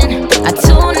drinking. I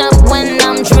tune up when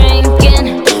I'm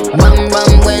drinking. Rum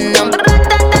when I'm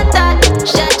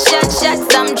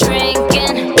shots, I'm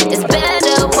drinking. It's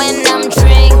better when I'm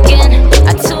drinking.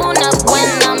 I tune up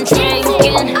when I'm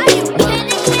drinking.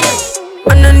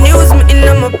 On the news, me in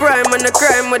my prime. On the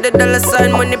crime with the dollar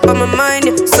sign, money for my mind.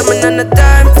 Yeah. Someone on the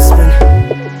time for spend.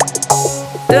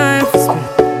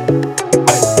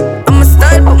 I'ma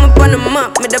style, put me on the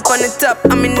map, me up on the top.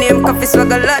 I'm in name, coffee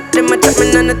swag a lot. Them a chat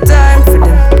me on the time for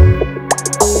them.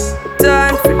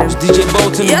 Time for them. DJ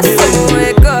Bolton. Yes, I'ma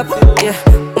wake up. Yeah,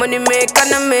 money make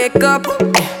and I make up.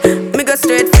 Yeah, me go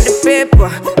straight for the paper.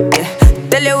 Yeah,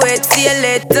 tell you wait, see you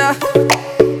later.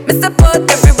 Mr. Pot,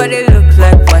 everybody look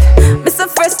like what? Mr.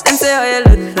 First, them say how you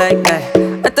look like that.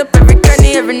 I top every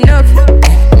cranny, every nook.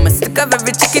 I'ma stick up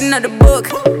every chicken out the book.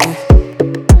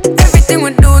 Everything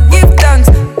we do, give thanks.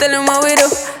 Tell them what we do.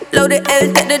 Load the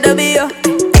L, take the W.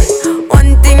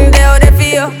 One thing they out there for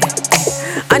you.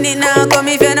 I need now come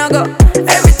if you not go.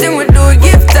 Everything we do,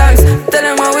 give thanks. Tell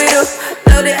them what we do.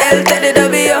 Load the L, take the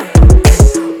W.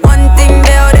 One thing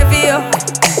they out there for you.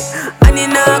 I need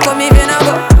now come if you not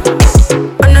go.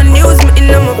 On the news, me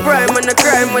in my prime. On the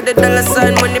crime with the dollar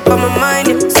sign, money for my mind.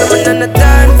 Yeah. Someone on the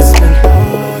time for spend.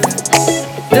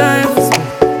 Time for spend.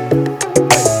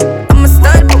 I'ma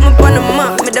style, put me on the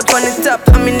map, me up on the top.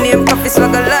 I'm in name, coffee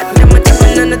swag a lot. Them a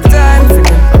tapping on the time for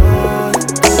them.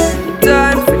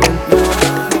 Time for them.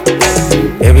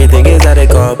 Everything is how they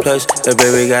call plush. The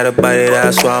baby got a body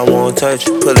that's why I won't touch.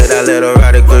 Pull it out, let her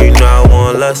ride it, girl, you know I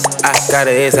want lust. I got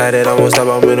it inside that I won't stop,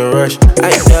 I'm in a rush. I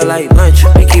eat that like lunch,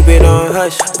 we keep it on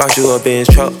hush. Box you up in his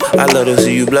truck, I love to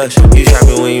see you blush. You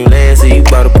shopping when you land, so you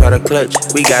bought a product clutch.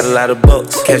 We got a lot of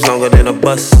bucks, catch longer than a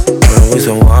bus. We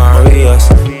some warriors,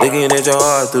 looking at your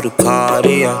heart through the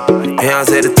cardio.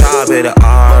 Beyonce at the top of the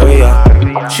aria.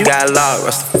 She got a lot,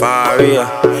 Rastafari.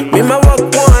 Me and my walk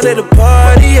one at the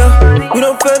party, we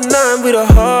don't feel nothing, we the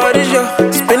hardest,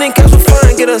 yeah. Spinning cash for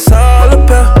fun, get us all a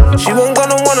pair. She won't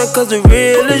gonna want it cause the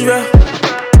real is real.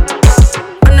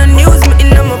 On the news, me in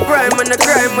my prime. On the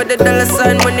crime with the dollar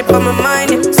sign, money for my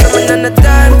mind. Yeah. Someone on the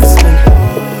time for spend.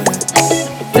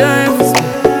 Time for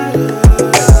spend.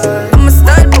 I'ma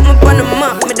style, put me on the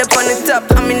map, me up on the top.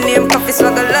 I'm in name, coffee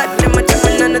swag a lot. Them a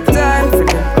chapping on the time for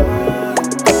them.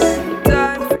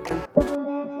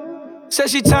 Said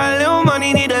she tired, little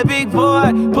money, need a big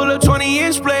boy. Pull up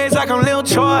 20-inch blades like I'm Lil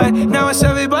Troy. Now it's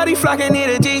everybody flocking, need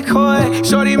a decoy.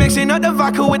 Shorty mixing up the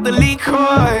vodka with the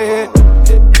liquor.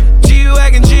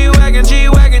 G-Wagon, G-Wagon,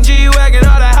 G-Wagon, G-Wagon.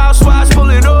 All the housewives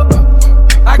pulling up.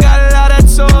 I got a lot of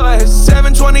toys.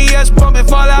 720S pumping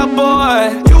Fallout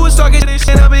Boy. You was talking this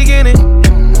shit in the beginning.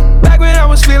 Back when I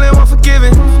was feeling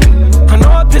unforgiving. I know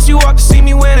I pissed you off to see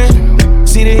me winning.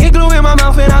 See the hit glue in my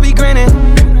mouth and I be grinning.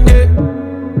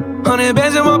 100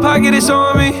 bands in my pocket, it's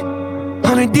on me.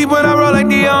 100 deep when I roll like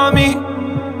the army.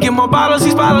 Get more bottles,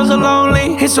 these bottles are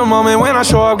lonely. It's a moment when I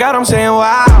show up, God, I'm saying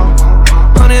wow.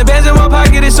 100 bands in my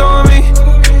pocket, it's on me.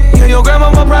 Yeah, your grandma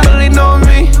will probably know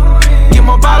me. Get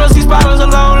more bottles, these bottles are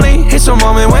lonely. It's a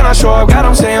moment when I show up, God,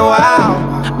 I'm saying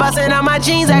wow. Bustin' out my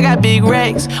jeans, I got big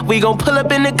racks. We gon' pull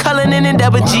up in the Cullinan and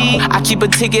Double G. I keep a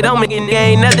ticket on me, and there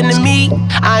ain't nothing to me.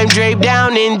 I'm draped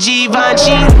down in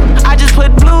Givenchy. I just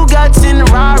put blue guts in the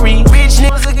Rari. Rich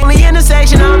niggas look in the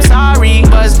intersection, I'm sorry.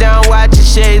 Bust down, watch your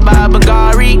shades by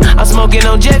Bulgari. I'm smoking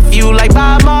on jet fuel like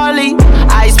Bob Marley.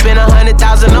 I spent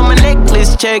 100,000 on my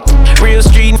necklace check. Real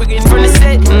street, fucking from the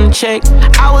set and check.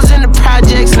 I was in the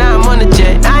projects, now I'm on the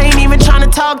jet. I ain't even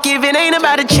tryna talk if it ain't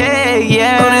about a check,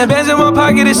 yeah. 100 bands in my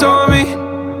pocket, it's on me.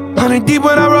 100 deep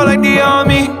when I roll like the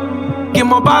army. Get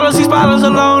more bottles, these bottles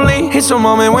are lonely. It's a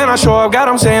moment when I show up, God,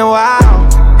 I'm saying wow.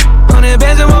 100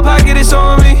 bands in my pocket, it's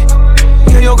on me.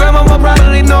 Yeah, your grandma will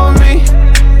probably know me.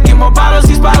 Get more bottles,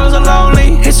 these bottles are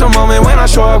lonely. It's a moment when I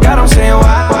show up, God, I'm saying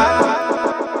wow.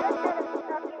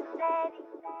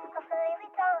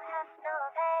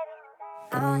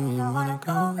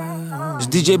 It's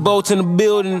DJ Bolt in the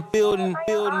building.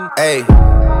 Hey.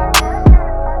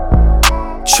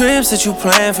 Trips that you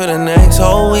plan for the next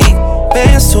whole week.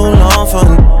 bands too long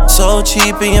for so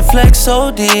cheap and your flex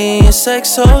OD and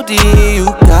sex OD. You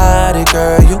got it,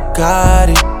 girl, you got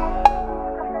it.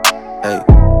 Hey,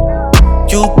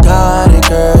 you got it,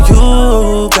 girl,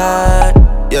 you got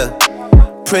it. Yeah,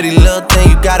 pretty little thing,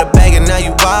 you got a bag and now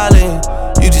you wildin'.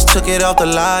 You just took it off the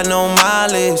line, no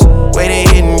mileage. Way they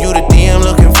hitting you, the DM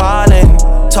looking violent.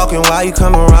 Talking while you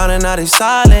come around and now they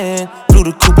silent. Flew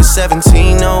the Cooper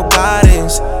 17, no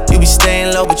guidance. You be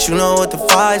staying low, but you know what the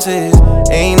price is.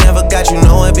 Ain't never got you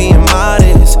know it being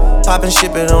modest. Poppin'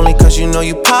 shit, but only cause you know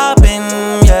you poppin',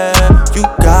 yeah. You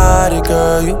got it,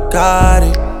 girl, you got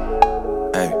it.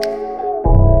 Hey.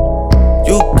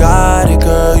 You got it,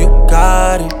 girl, you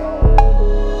got it.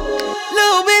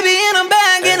 Little baby in a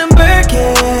bag and I'm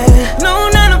Birkin. No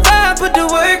 9 to 5, put the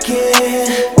work in.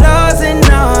 Laws and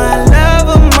all, I love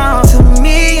them all. To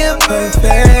me, you're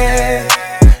perfect.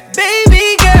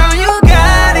 Baby girl, you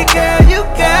got it, girl. You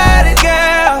got it,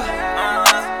 girl.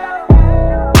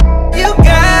 You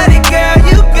got it, girl.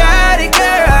 You got it,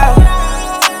 girl.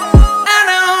 I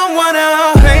don't wanna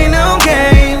play no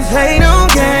games, play no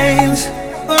games.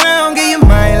 But I don't give you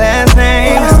my last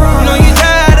name. Know you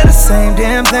tired of the same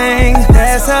damn thing.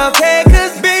 That's okay,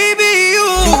 cause baby, you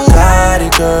got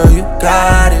it, girl, you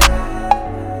got it.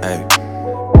 Hey.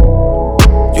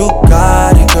 You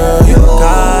got it, girl, you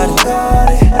got it.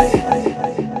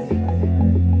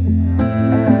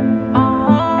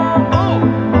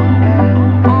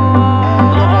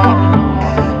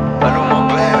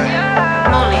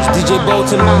 DJ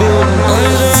Bolt in the building.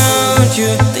 Around you,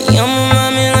 the young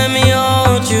mommy, let me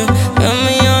hold you. Let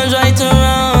me arms right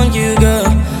around you, girl.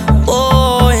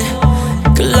 Boy,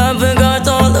 good love and got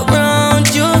all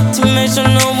around you to make sure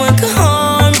no one can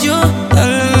harm you.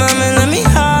 Little mommy, let me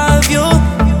have you,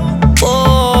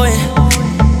 boy.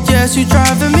 Yes, you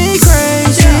driving me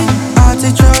crazy. I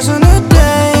take drugs on the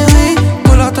daily.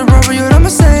 Pull out the rubber, you're the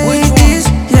Mercedes.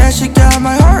 Yeah, she got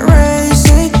my heart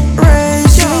racing,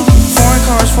 racing. Foreign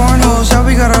cars, foreign hoes, yeah,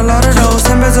 we got a lot of those.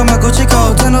 10 beds on my Gucci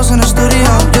coat, 10 in the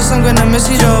studio. Yes, I'm gonna miss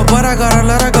you though, but I gotta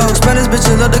let her go. Spanish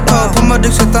bitches love the code, put my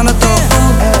dick shit on the throat.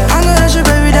 I know that's your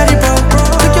baby daddy, bro.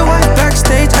 Took your wife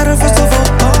backstage at a festival.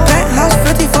 Penthouse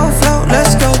 54 float,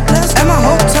 let's go. And my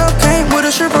hotel came with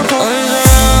a stripper pole.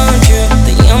 Around you,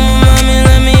 the young mommy,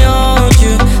 let me hold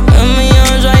you. Let me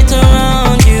arms right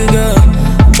around you, girl.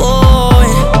 Boy,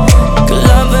 good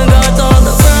love and got all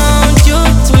around you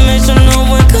to make sure no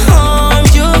one can harm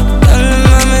you. Little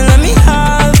mommy, let me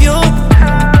have you,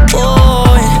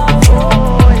 boy.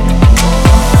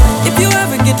 If you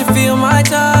ever get to feel my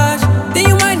touch, then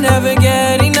you might never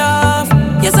get enough.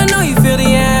 Yes, I know you feel the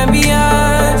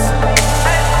ambience.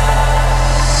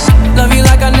 Love you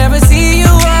like I never see you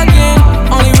again.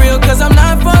 Only real cause I'm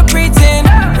not for pretend.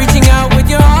 Reaching out with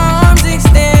your arms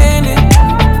extended.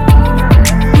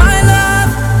 My love,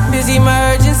 busy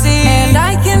my urgency. And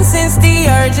I can sense the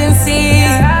urgency.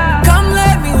 Come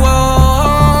let me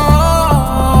walk.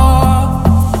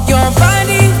 Your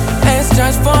body has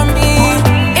transformed me.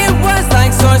 It was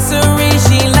like sorcery.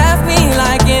 She left me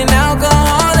like an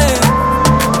alcoholic.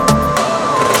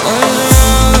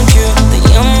 Around you, the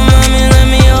young mommy, let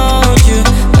me hold you.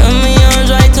 Let me arms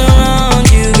right around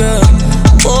you, girl.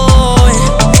 Boy,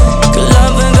 good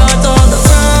love and got all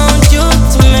around you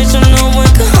to make sure no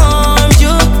one can harm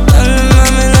you. Little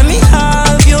mommy, let me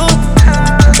have you,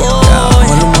 boy.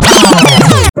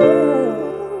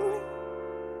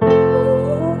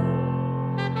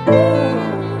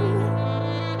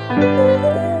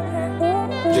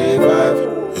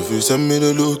 If you send me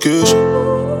the location,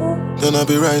 then I'll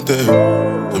be right there.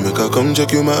 Then make I come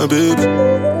check you, my baby.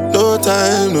 No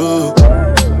time, no.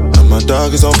 And my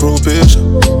dog is on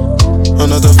probation.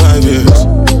 Another 5 years.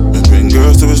 And bring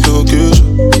girls to his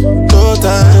location. No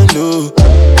time, no.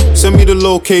 Send me the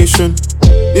location.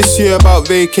 This year about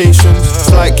vacations,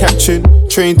 flight catching,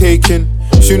 train taking.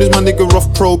 Soon as my nigga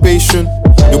off probation.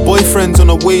 Your boyfriend's on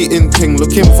a waiting thing,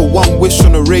 looking for one wish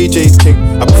on a Ray J thing.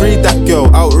 I prayed that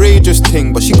girl, outrageous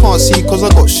thing, but she can't see cause I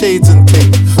got shades and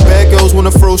thing. Bad girls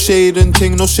wanna throw shade and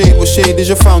thing, no shade, what shade is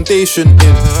your foundation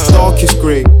in? Darkest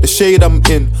grey, the shade I'm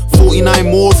in.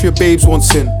 49 more if your babes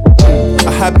wants in.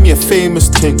 I had me a famous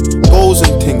thing, goals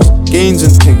and things, gains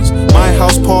and things. My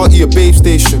house party, a babe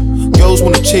station. Girls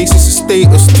wanna chase, it's a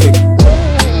status thing.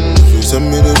 If you send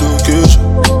me the location,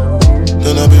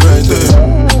 then I'll be right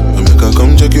there. I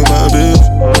come check you, my babe.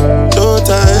 No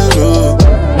time, no.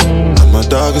 And my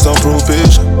dog is on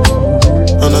probation.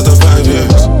 Another 5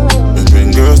 years. And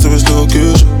bring girls to his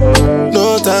location.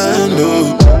 No time,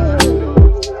 no.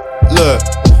 Look,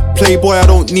 playboy, I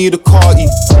don't need a carty.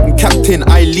 I'm captain,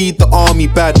 I lead the army.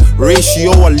 Bad ratio,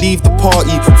 I leave the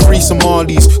party. Free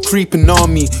Somalis, creeping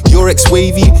on me. Your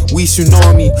ex-wavy, we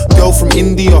tsunami. Girl from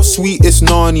India, sweetest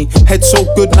nani. Head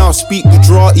so good now I speak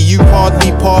Gujarati. You hardly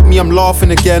pardon me, I'm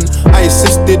laughing again. I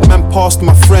assisted, man passed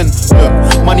my friend.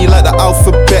 Look, money like the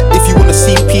alphabet. If you wanna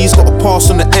see P's, gotta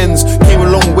pass on the ends. Came a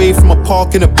long way from a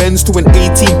park in a Benz to an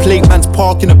 18 plate man's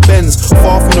park in a Benz.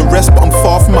 Far from the rest, but I'm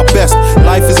far from my best.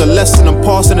 Life is a lesson, I'm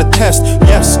passing a test.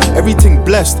 Yes, everything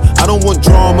blessed. I don't want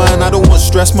drama and I don't want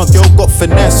stress. My girl got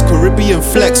finesse, Caribbean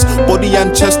flex. Body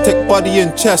and chest, tech body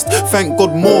and chest. Thank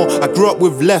God more, I grew up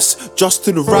with less. Just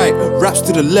to the right, raps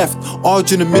to the left.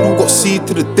 Arj in the middle, got seed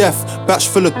to the death. Batch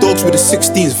full of dogs with the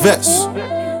 16s vets.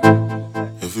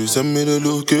 If you send me the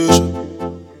location,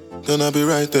 then I'll be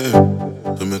right there.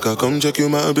 To make her come check you,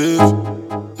 my babe.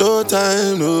 No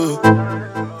time, no.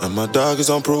 And my dog is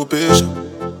on probation.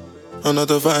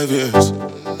 Another 5 years.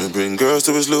 Me bring girls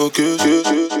to his location.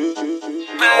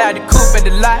 I had the coupe at the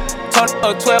lot. Told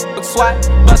her 12 swat.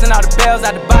 Busting all the bells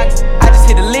out the box. I just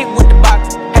hit a lick with the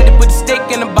box. Had to put the stick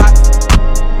in the box.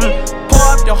 Pour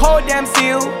up the whole damn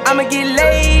seal. I'ma get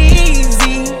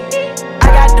lazy. I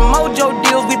got the mojo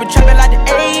deals. We been trapping like the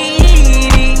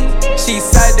 80s. She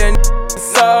said the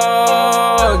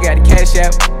so got the cash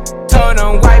out. Told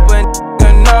them wipe a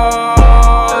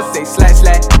no. Say slash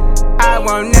slash. I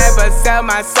won't never sell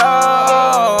my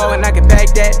soul, and I can back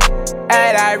that.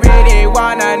 And I really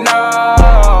wanna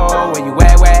know where you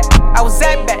at, where? I was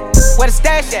at back, where the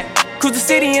stash at? Cruise the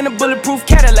city in a bulletproof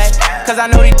Cadillac. Cause I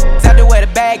know these out there where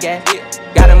the bag at.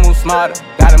 Gotta move smarter,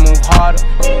 gotta move harder.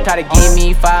 Try to give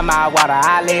me 5 mile water.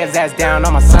 I lay his ass down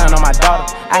on my son, on my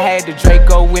daughter. I had the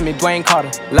Draco with me, Dwayne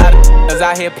Carter. A lot of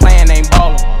out here playing, ain't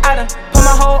ballin'. I done put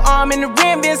my whole arm in the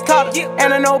rim, Vince Carter.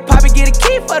 And I know Poppy get a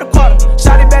key for the quarter.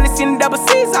 Shawty barely seen the double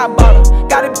C's, I bought her.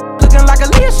 Got it looking like a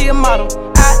Leah, she a model.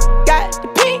 I got the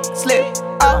pink slip,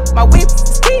 my whips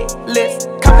is keyless.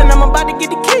 Compton, I'm about to get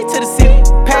the key to the city.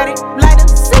 Patty, light up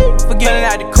the city. Forgetting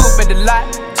out the coupe at the lot.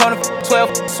 Told her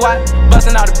 12 swat.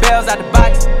 Busting all the bells out the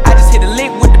box. I just hit a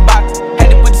lick with the box. Had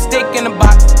to put the stick in the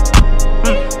box.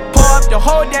 Pour up the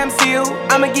whole damn seal.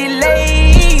 I'ma get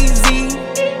lazy.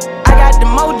 I got the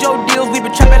mojo deals. We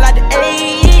been trapping like the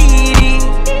 80s.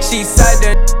 She said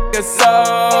the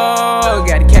so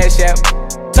got the cash out.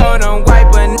 Told them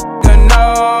wipe a no.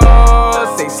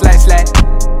 Say slash slash.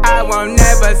 I won't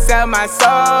never sell my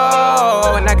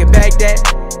soul, and I can back that.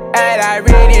 And I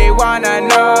really wanna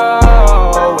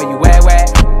know where you at, where?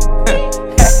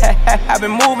 I've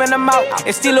been moving them out.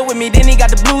 And steal it with me, then he got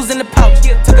the blues in the pouch.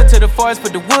 Took her to the forest,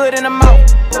 put the wood in her mouth.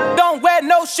 Don't wear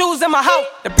no shoes in my house.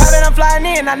 The private I'm flying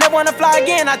in, I never wanna fly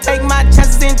again. I take my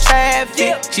chances in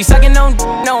traffic. She sucking on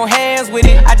no hands with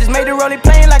it. I just made the rolling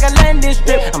plane like a landing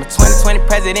strip. I'm a 2020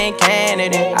 president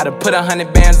candidate. I done put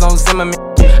 100 bands on Zimmerman.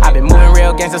 I been moving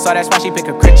real gangster, so that's why she pick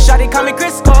a crit. Shawty call me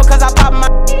Chris Cole, cause I pop my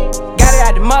got it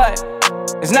out the mud.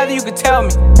 There's nothing you can tell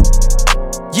me.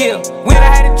 Yeah, when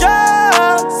I had a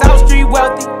job, South Street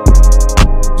wealthy.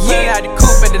 Yeah, I had the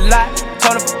coupe at the lot.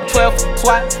 Told her 12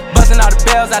 swat. Busting all the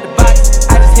bells out the box.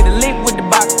 I just hit a lick with the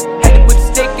box. Had to put the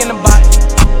stick in the box.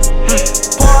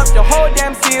 Pour up the whole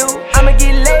damn seal. I'ma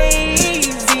get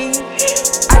lazy.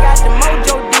 I got the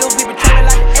mojo deals. We been trapping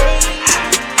like the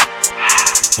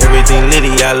 80s. Everything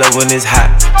litty, I love when it's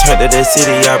hot. Turned to the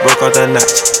city, I broke off the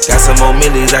notch. Got some more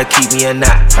millies, I keep me a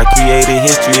knot. I created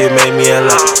history, it made me a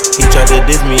lot. He tried to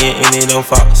diss me and it don't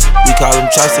false. We call them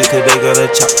chopsticks cause they gonna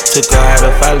chop. Took her out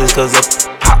of filers cause of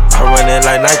pop. I run it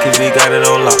like Nike, we got it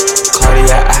on lock.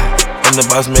 Cardiac eye, I'm the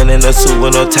boss man in a suit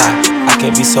with no tie. I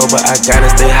can't be sober, I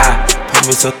gotta stay high. Put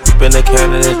me some in the can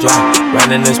and it's dry.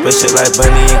 Riding in special like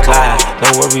Bunny and Clyde.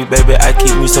 Don't worry, baby, I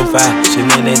keep me some fire.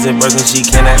 Shenanigans and Birkin, she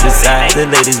cannot decide. The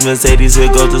ladies Mercedes, here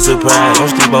goes the surprise. Don't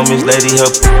sleep on Miss Lady, her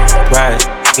pride.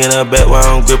 In her back while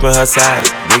I'm gripping her side.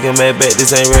 Big and mad back,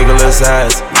 this ain't regular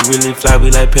size. We really fly,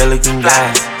 we like pelican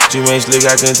guys. She ain't slick,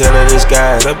 I can tell her the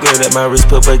skies. Upgrade at my wrist,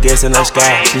 put her gas in the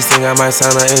sky. She think I might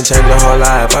sign her and change her whole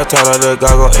life. I taught her to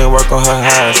goggle and work on her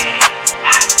eyes.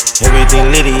 Everything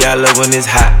litty, I love when it's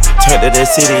hot. Turned to the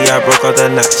city, I broke off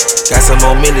the notch. Got some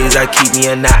more millies, I keep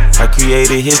me a knot. I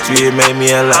created history, it made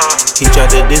me a lot. He tried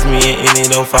to diss me and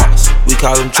it don't false. We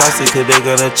call them chopsticks cause they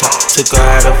gonna chop. Took her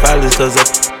out of filers cause of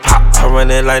pop. I run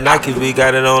it like Nike, we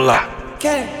got it on lock.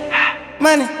 Get it,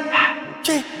 money,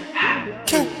 drink,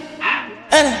 kill,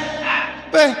 and it,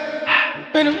 bang,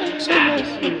 bang, I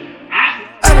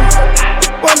don't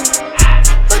wanna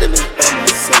put it in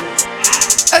myself.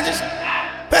 I just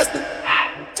passed it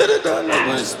to the door, like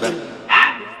when it's back.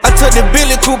 I took the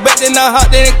Billy Cool back, then I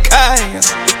hopped in the car.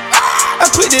 I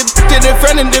put it in the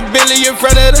front of the Billy, in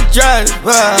front of the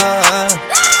driver.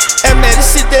 And man, the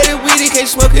shit that it weed, he can't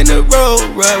smoke in the road,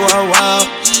 right? Wow.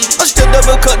 I'm still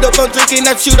double cut up, I'm drinking,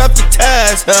 I shoot off the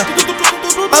tires,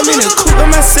 I'm in the coupe by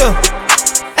myself.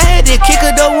 I had to kick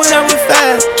her though when I was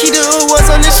 5. Keep the old ones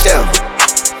on the shelf.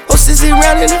 Oh, since they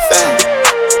round in the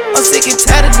 5. I'm sick and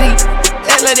tired of me.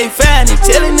 Act like they fine and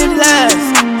telling them lies.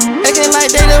 Acting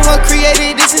like they the one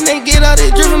created this and they get all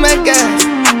this drip from my guys.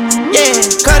 Yeah,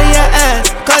 Cartier eyes,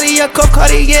 Cartier coat,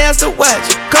 Cartier as the watch,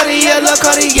 Cartier look,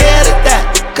 Cartier the dot,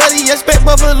 Cartier spec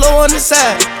buffalo on the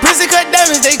side. Prison cut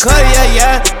diamonds, they Cartier,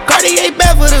 yeah. Cartier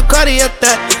bad for the Cartier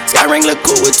thought. Sky ring look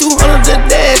cool with 200 the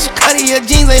dash. Cartier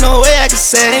jeans, ain't no way I can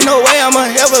say. Ain't no way I'm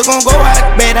ever gon' go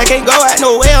out. Man, I can't go out,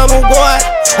 no way I'm gon' go out.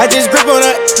 I just grip on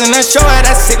her and I show out.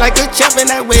 I sit like a champ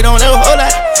and I wait on her whole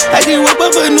lot. I can whip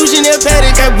up a new Chanel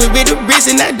paddock. I whip with the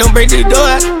wrist and I don't break the door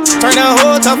out. Turn that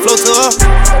whole top floor to her.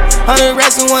 100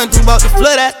 racks and 1 2 about to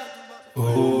flood out.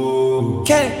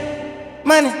 Cat,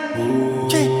 money,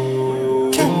 King,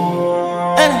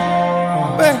 Anna,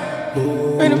 Brandon,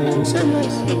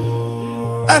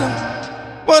 I don't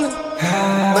wanna,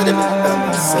 but if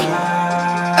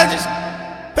I just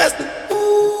passed it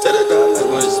to the door. I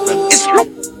wanna spend it's true.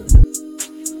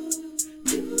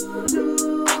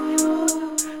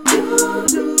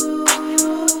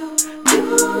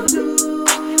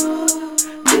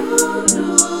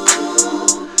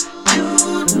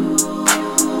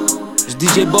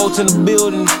 DJ Bolt in the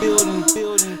building.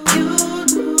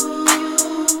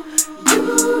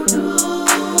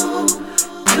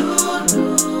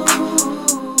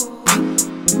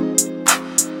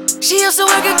 She used to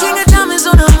work at King of Diamonds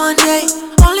on a Monday.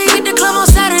 Only hit the club on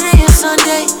Saturday and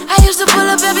Sunday. I used to pull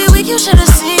up every week, you should've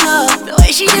seen her. The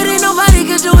way she did it, nobody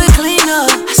could do it cleaner.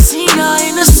 I seen her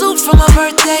in a suit for my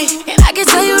birthday, and I can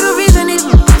tell you the reason it's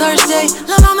Thursday.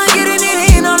 La mama getting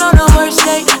it in on the worst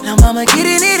day. La mama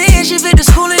getting it in, she fit the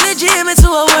school and the gym into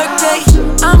a work day.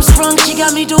 I'm sprung, she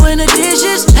got me doing the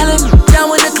dishes. Hella down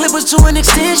when the clip was to an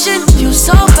extension. You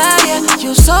so bad, yeah,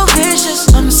 you so vicious.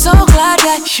 I'm so glad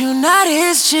that you not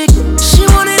his chick. She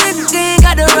wanted it, they ain't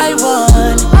got the right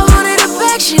one. I wanted it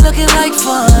back, she looking like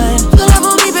fun. Pull up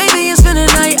on me, baby, and spend the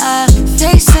night.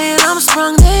 They saying I'm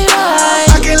sprung, they right.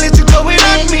 I can't let you go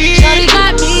without me. Shawty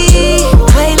got me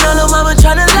waiting on the mama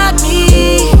tryna lock me.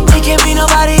 It can't be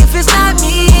nobody if it's not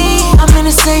me. I'm in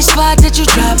the same spot that you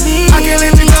dropped me. I can't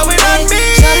let you go without me.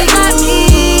 Shawty got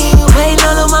me waiting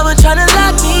on the mama tryna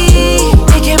lock me.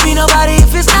 It can't be nobody if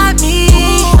it's not me.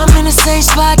 I'm in the same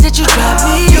spot that you dropped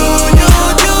me. You.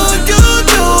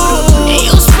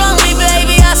 You sprung me,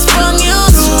 baby, I sprung you.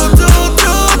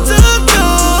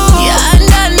 You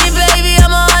undone me, baby,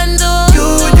 I'm a undo.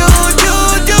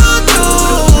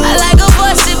 I like a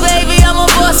bossy, baby, I'm a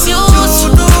boss you. I'm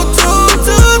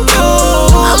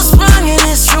sprung and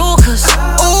it's true, cause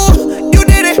ooh, you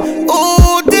did it,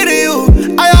 ooh, did it you.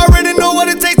 I already know what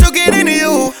it takes to get into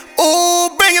you. Ooh,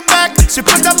 bring it back. She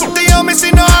put that booty on me,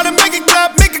 she know how to make it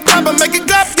clap, I make it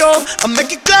clap, yo. I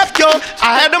make it clap, yo.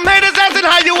 I had them haters asking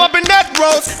how you up in that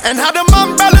road, and how them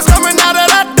umbrellas coming out of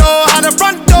that door, how the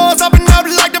front doors open up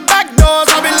like the back doors.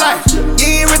 I be like,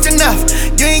 you ain't rich enough,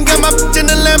 you ain't got my bitch in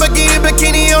the Lamborghini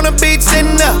bikini on the beach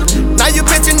sitting up. Now you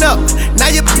pitching up, now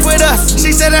you with us.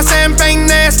 She said that champagne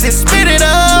nasty, spit it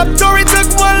up. Tory took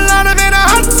one line of in a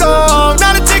hot song.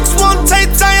 Now the chicks want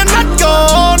tapes, I am not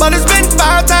gone, but it's been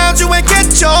 5 times you ain't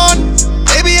catch on.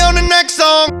 Baby on the next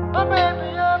song.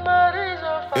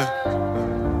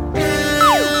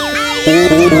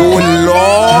 Oh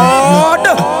Lord.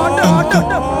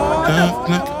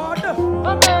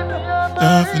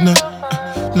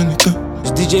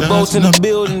 It's DJ Bolt in the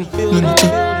building.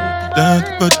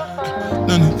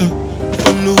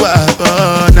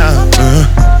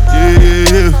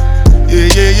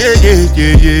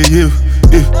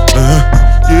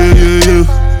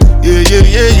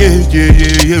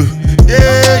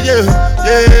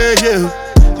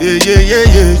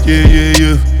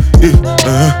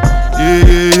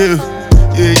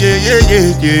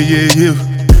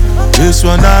 This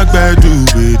one I gotta do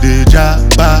with the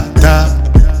jabata.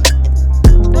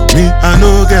 Me, I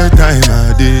no get time,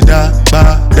 I did da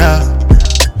ba da.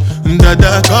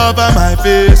 Dada cover my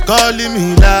face, calling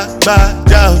me la ba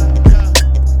da.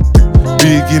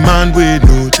 Biggie man, we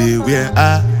know they wear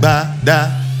a ba da.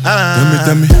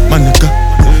 Tell me, my nigga,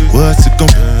 what's it gon'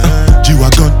 be?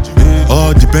 G-Wagon,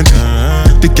 all the Bentley,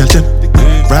 the girl them,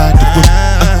 ride the boat.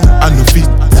 I no feet,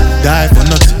 die for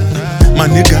nothing. My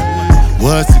nigga,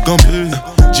 what's it gon' be?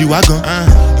 G-Wagon,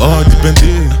 all the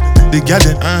Bentley, the girl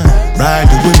them, ride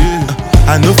the boat.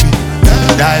 I no feet,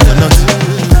 die for nothing.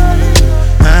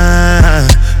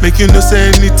 Make you know say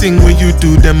anything when you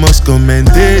do, they must commend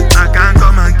it. I can't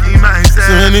come and keep myself.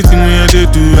 So anything when I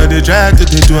do, I dey try to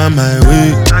do on my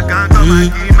way. I can't come and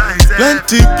keep myself.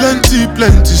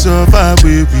 Plenty so far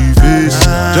we face.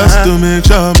 Just to make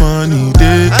sure money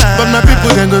day. But my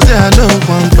people then go say I know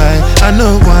one buy, I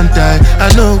know one die, I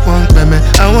know one payment.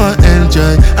 I want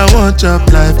enjoy, I want job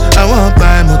life, I want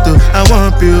buy motor, I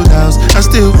want build house, I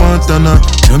still want to know.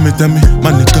 Tell me, my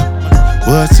nigga,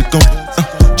 what's it gon'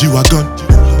 G-Wagon,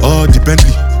 all the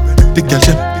Bentley, the girl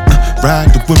them, ride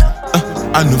the whip,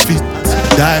 I no fit,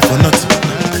 die for nothing.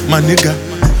 My nigga,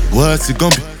 what's it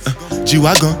gon' be?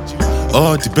 G-Wagon,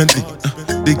 all the Bentley,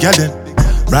 the girl them,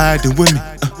 riding with me,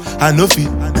 I no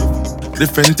fit.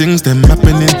 Different things them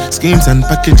happening, schemes and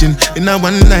packaging. In a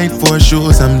one night for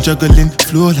shows I'm juggling.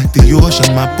 Flow like the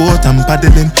ocean, my boat I'm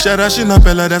paddling. Sharashina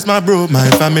Bella, that's my bro, my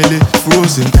family.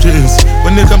 Frozen dreams.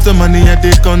 When it comes to money, I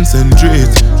did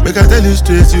concentrate. Make I tell you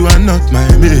straight, you are not my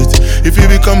mate. If you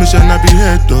be commission, I be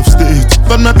head of state.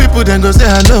 But my people then go say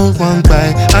I know one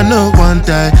buy, I know one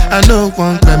die, I know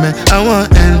one payment. I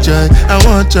want enjoy, I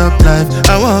want job life,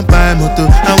 I want buy motor,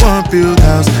 I want build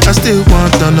house, I still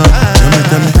want to know.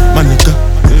 Tell me, my nigga,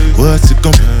 what's it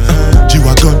gon' be?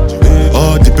 G-Wagon,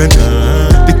 all the Bentley,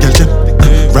 the girl them,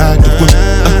 ride the whip,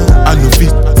 I no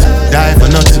fit, die for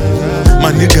nothing.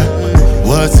 My nigga,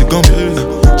 what's it gon' be?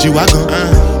 G-Wagon,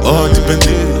 all the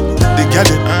Bentley, the girl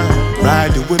them,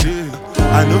 ride the whip,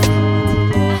 I no fit.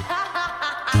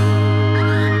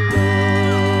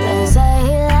 They say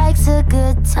he likes a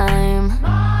good time.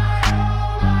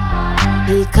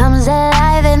 He comes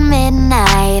alive at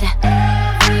midnight.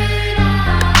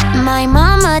 My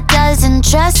mama doesn't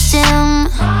trust him.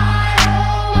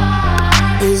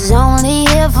 He's only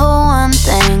here for one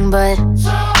thing, but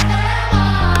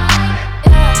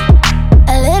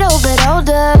a little bit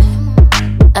older,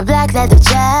 a black leather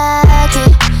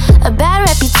jacket, a bad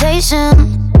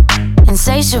reputation,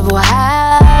 insatiable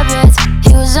habits.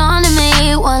 He was on to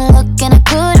me, one look and I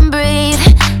couldn't breathe.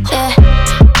 Yeah,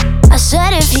 I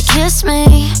said if he kissed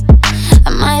me, I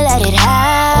might let it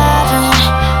happen.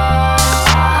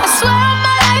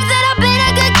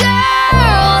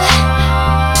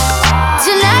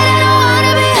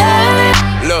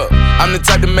 I'm the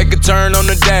type to make a turn on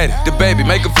the daddy. The baby,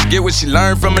 make her forget what she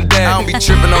learned from her dad. I don't be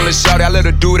tripping on this shawty, I let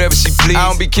her do whatever she please. I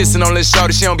don't be kissing on this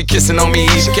shawty, she don't be kissing on me.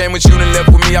 She came with you and left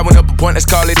with me, I went up a point, let's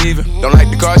call it even. Don't like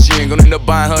the car, she ain't gonna end up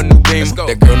buying her a new Beamer.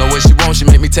 That girl know what she wants, she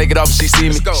make me take it off if she see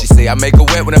me. She say I make her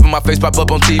wet whenever my face pop up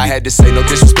on TV. I had to say no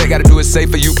disrespect, gotta do it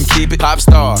safer, you can keep it. Pop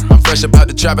star, I'm fresh up out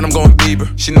the trap and I'm going Bieber.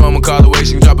 She know I'ma call away,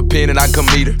 she can drop a pin and I can come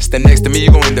meet her. Stand next to me, you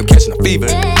gon' end up catching a fever.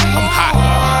 I'm hot.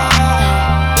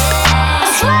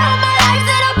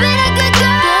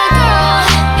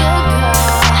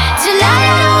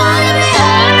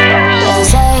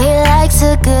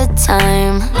 Good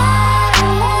time.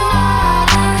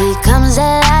 He comes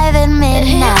alive at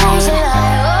midnight.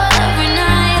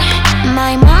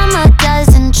 My mama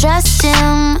doesn't trust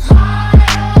him.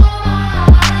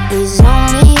 He's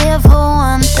only here for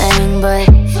one thing, but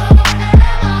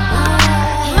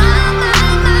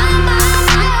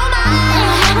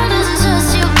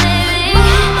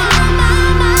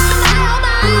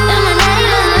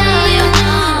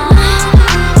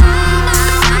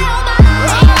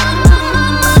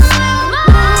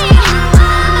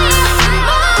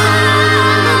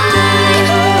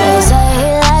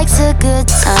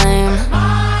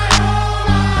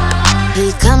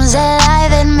comes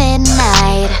alive at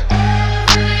midnight.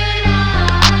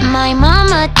 My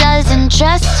mama doesn't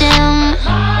trust him.